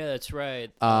Chicago. Oh yeah, that's right.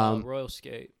 Royal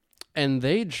Skate. And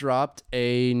they dropped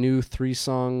a new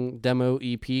 3-song demo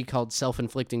EP called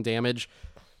Self-Inflicting Damage.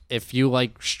 If you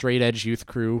like straight edge youth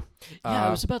crew. Yeah, I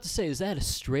was about to say, is that a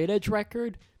straight edge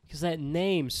record? Because that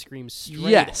name screams straight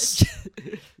Yes.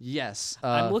 edge. Yes.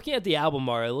 I'm looking at the album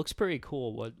art. It looks pretty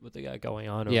cool what they got going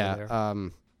on over there.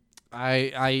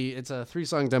 It's a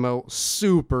 3-song demo,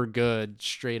 super good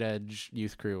straight edge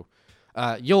youth crew.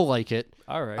 You'll like it.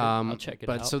 All right, I'll check it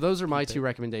out. But so those are my 2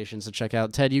 recommendations to check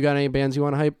out. Ted, you got any bands you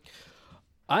want to hype?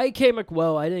 I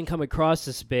didn't come across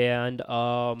this band.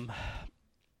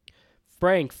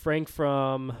 Frank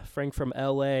from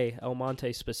LA, El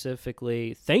Monte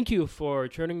specifically. Thank you for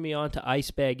turning me on to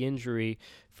Ice Bag Injury.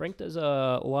 Frank does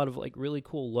a lot of like really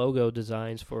cool logo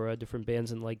designs for different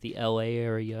bands in like the LA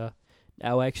area.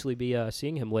 I'll actually be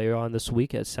seeing him later on this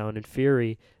week at Sound and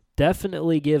Fury.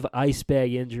 Definitely give Ice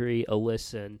Bag Injury a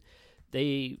listen.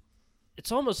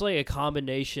 It's almost like a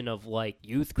combination of like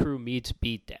Youth Crew meets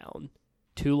Beatdown.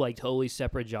 2 like totally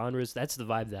separate genres. That's the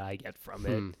vibe that I get from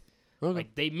it. Okay.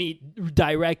 Like they meet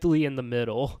directly in the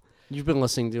middle. You've been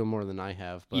listening to them more than I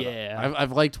have. But Yeah.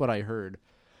 I've liked what I heard.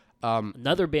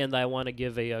 Another band that I want to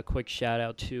give a quick shout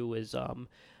out to is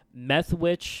Meth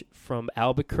Witch from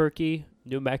Albuquerque,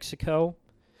 New Mexico.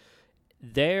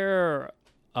 Ryan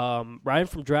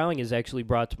from Drowning has actually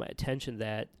brought to my attention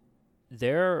that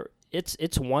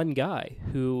it's one guy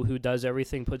who does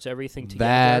everything, puts everything together.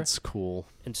 That's cool.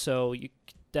 And so you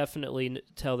definitely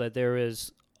tell that there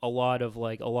is a lot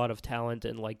of talent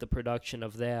in like the production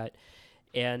of that.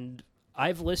 And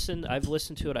I've listened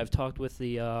to it. I've talked with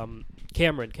the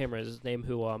Cameron is his name,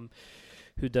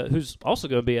 who who's also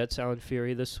going to be at Sound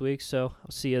Fury this week. So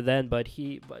I'll see you then. But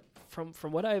from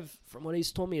what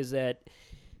he's told me is that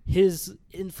his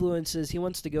influences, he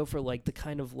wants to go for like the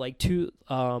kind of like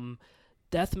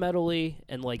death metal-y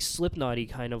and like Slipknot-y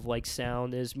kind of like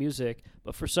sound is music.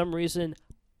 But for some reason,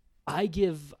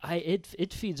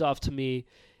 it feeds off to me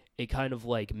a kind of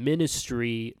like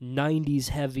Ministry 90s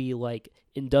heavy like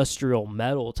industrial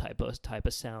metal type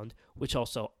of sound, which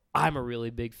also I'm a really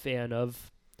big fan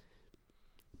of.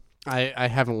 I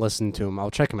haven't listened to them.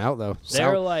 I'll check them out though.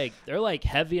 They're like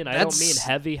heavy, and I don't mean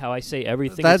heavy how I say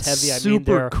everything that's is heavy. I mean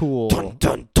super they're cool. dun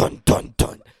dun dun dun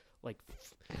dun, like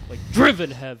driven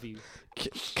heavy.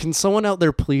 Can someone out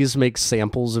there please make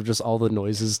samples of just all the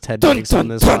noises Ted makes on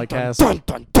this podcast? Dun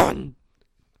dun dun.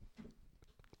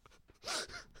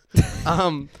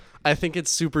 I think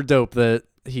it's super dope that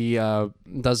he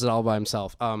does it all by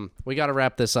himself. We got to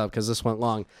wrap this up because this went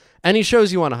long. Any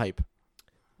shows you want to hype?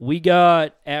 We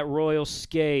got at Royal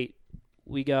Skate.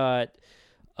 We got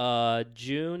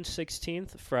June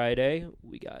 16th, Friday.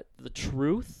 We got The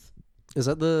Truth. Is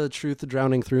that the Truth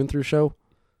Drowning Through and Through show?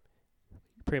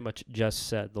 Pretty much just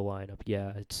said the lineup.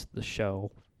 Yeah, it's the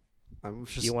show. I'm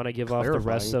just Do you want to give off the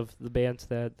rest of the bands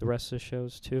that the rest of the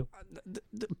shows too?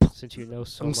 Since you know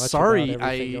so I'm much sorry,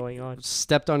 about everything going on.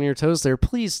 Stepped on your toes there.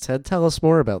 Please, Ted, tell us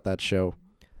more about that show.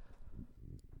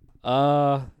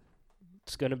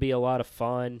 It's gonna be a lot of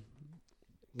fun.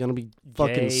 Gonna be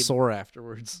fucking sore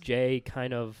afterwards. Jay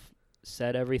kind of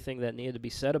said everything that needed to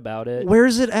be said about it.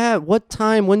 Where's it at? What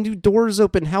time? When do doors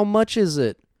open? How much is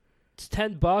it? It's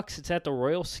 $10. It's at the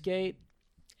Royal Skate,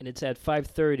 and it's at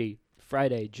 5:30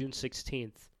 Friday, June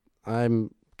 16th.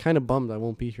 I'm kind of bummed I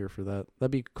won't be here for that.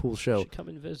 That'd be a cool You show. should come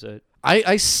and visit.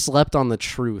 I slept on The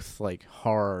Truth like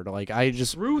hard. Like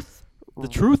The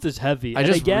Truth is heavy. I And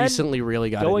just again, recently really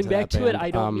got going into back that to it, band.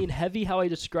 I don't mean heavy how I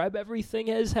describe everything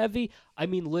as heavy. I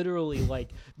mean literally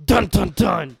like dun dun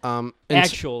dun.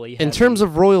 Actually, in terms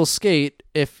of Royal Skate,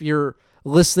 if you're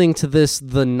listening to this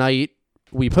the night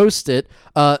we post it,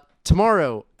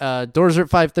 tomorrow, doors are at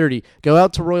 5:30. Go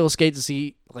out to Royal Skate to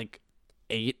see like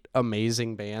 8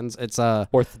 amazing bands. It's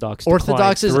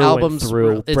Orthodox's albums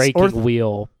through it's Breaking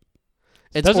Wheel.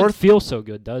 It doesn't feel so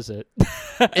good, does it?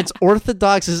 It's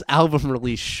Orthodox's album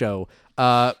release show.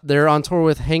 They're on tour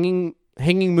with Hanging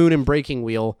Moon and Breaking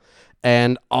Wheel,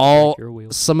 and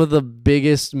some of the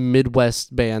biggest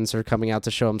Midwest bands are coming out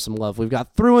to show them some love. We've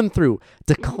got Through and Through,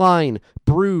 Decline,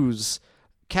 Bruise,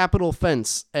 Capital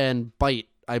Fence, and Bite,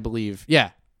 I believe. Yeah,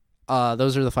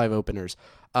 those are the 5 openers.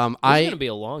 It's going to be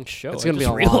a long show. It's going to be a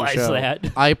long show.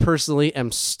 That. I personally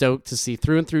am stoked to see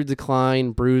Through and Through,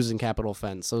 Decline, Bruise, and Capital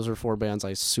Fence. Those are 4 bands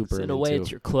I super into. In a way,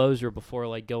 it's your closer before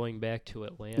like going back to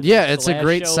Atlanta. Yeah, it's a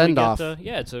great send-off.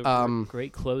 It's a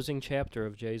great closing chapter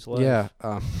of Jay's life. Yeah,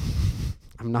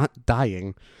 I'm not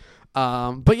dying.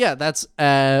 But yeah, that's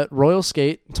at Royal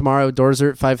Skate tomorrow. Doors are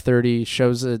at 5:30.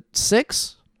 Shows at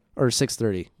 6 or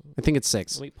 6:30. I think it's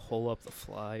 6. Let me pull up the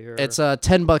flyer. It's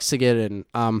 $10 to get in.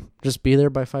 Just be there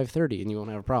by 5:30 and you won't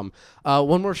have a problem.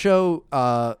 One more show.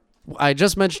 I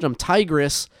just mentioned them.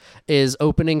 Tigress is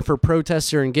opening for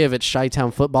Protester and Give at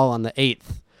Chi-Town Football on the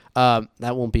 8th.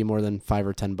 That won't be more than $5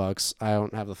 or $10. I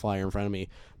don't have the flyer in front of me.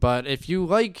 But if you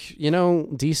like,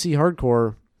 DC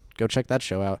hardcore, go check that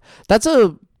show out.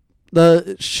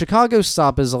 The Chicago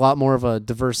stop is a lot more of a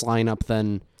diverse lineup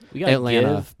than we got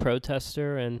Atlanta. Give,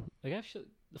 Protester, and like actually.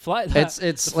 The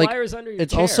it's like flyer's under your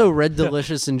it's chair. also Red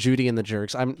Delicious and Judy and the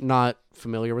Jerks. I'm not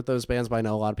familiar with those bands, but I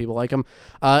know a lot of people like them.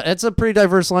 It's a pretty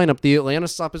diverse lineup. The Atlanta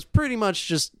stop is pretty much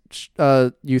just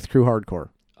youth crew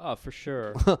hardcore. Oh, for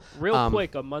sure. Real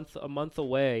quick, a month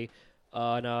away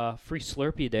on Free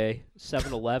Slurpee Day,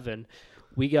 7-Eleven.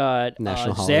 We got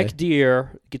National holiday. Zach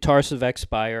Deere, Guitars of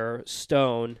Expire,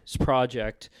 Stone's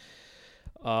Project.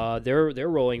 They're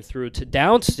rolling through to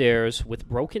Downstairs with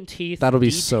Broken Teeth. That'll be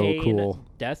Detain, so cool.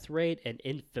 Death Rate, and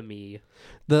Infamy.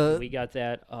 We got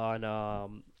that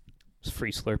on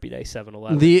Free Slurpee Day,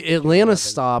 7-Eleven. The Atlanta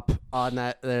stop on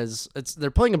that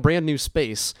they're playing a brand new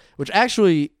space, which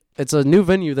actually it's a new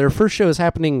venue. Their first show is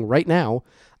happening right now.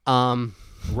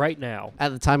 Right now,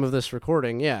 at the time of this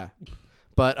recording, yeah.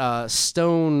 But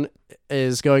Stone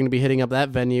is going to be hitting up that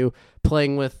venue,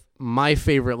 playing with my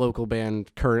favorite local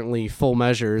band currently, Full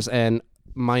Measures, and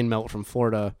Mind Melt from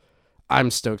Florida.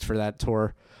 I'm stoked for that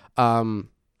tour.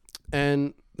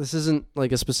 And this isn't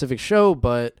like a specific show,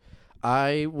 but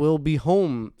I will be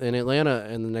home in Atlanta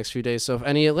in the next few days. So if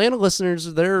any Atlanta listeners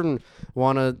are there and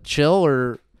want to chill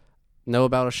or know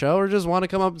about a show or just want to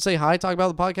come up and say hi, talk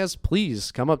about the podcast,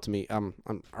 please come up to me.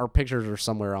 Our pictures are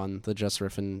somewhere on the Just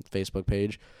Riffin Facebook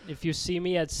page. If you see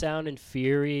me at Sound and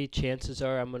Fury, chances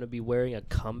are I'm going to be wearing a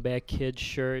Comeback Kid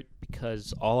shirt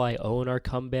because all I own are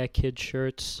Comeback Kid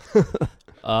shirts.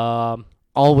 All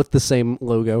with the same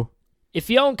logo. If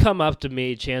you don't come up to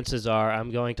me, chances are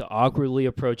I'm going to awkwardly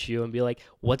approach you and be like,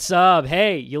 "What's up?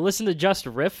 Hey, you listen to Just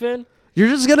Riffin'?" You're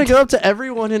just going to go up to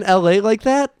everyone in LA like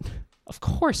that? Of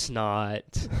course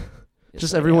not.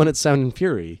 Just everyone at Sound and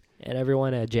Fury. And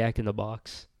everyone at Jack in the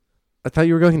Box. I thought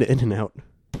you were going to In-N-Out.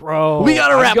 Bro. We got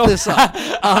to wrap this up.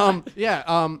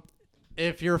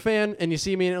 If you're a fan and you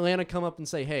see me in Atlanta, come up and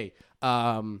say, hey,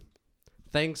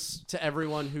 thanks to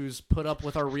everyone who's put up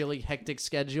with our really hectic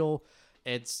schedule.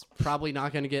 It's probably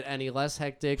not going to get any less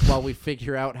hectic while we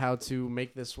figure out how to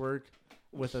make this work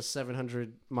with a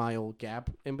 700-mile gap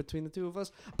in between the two of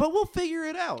us. But we'll figure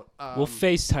it out. We'll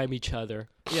FaceTime each other.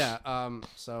 Yeah,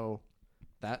 so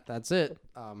that's it.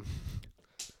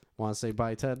 Want to say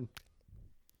bye, Ted?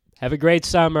 Have a great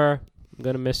summer. I'm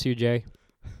going to miss you, Jay.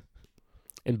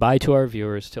 And bye to our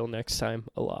viewers. Till next time,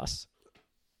 a loss.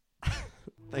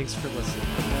 Thanks for listening.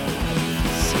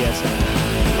 See you guys.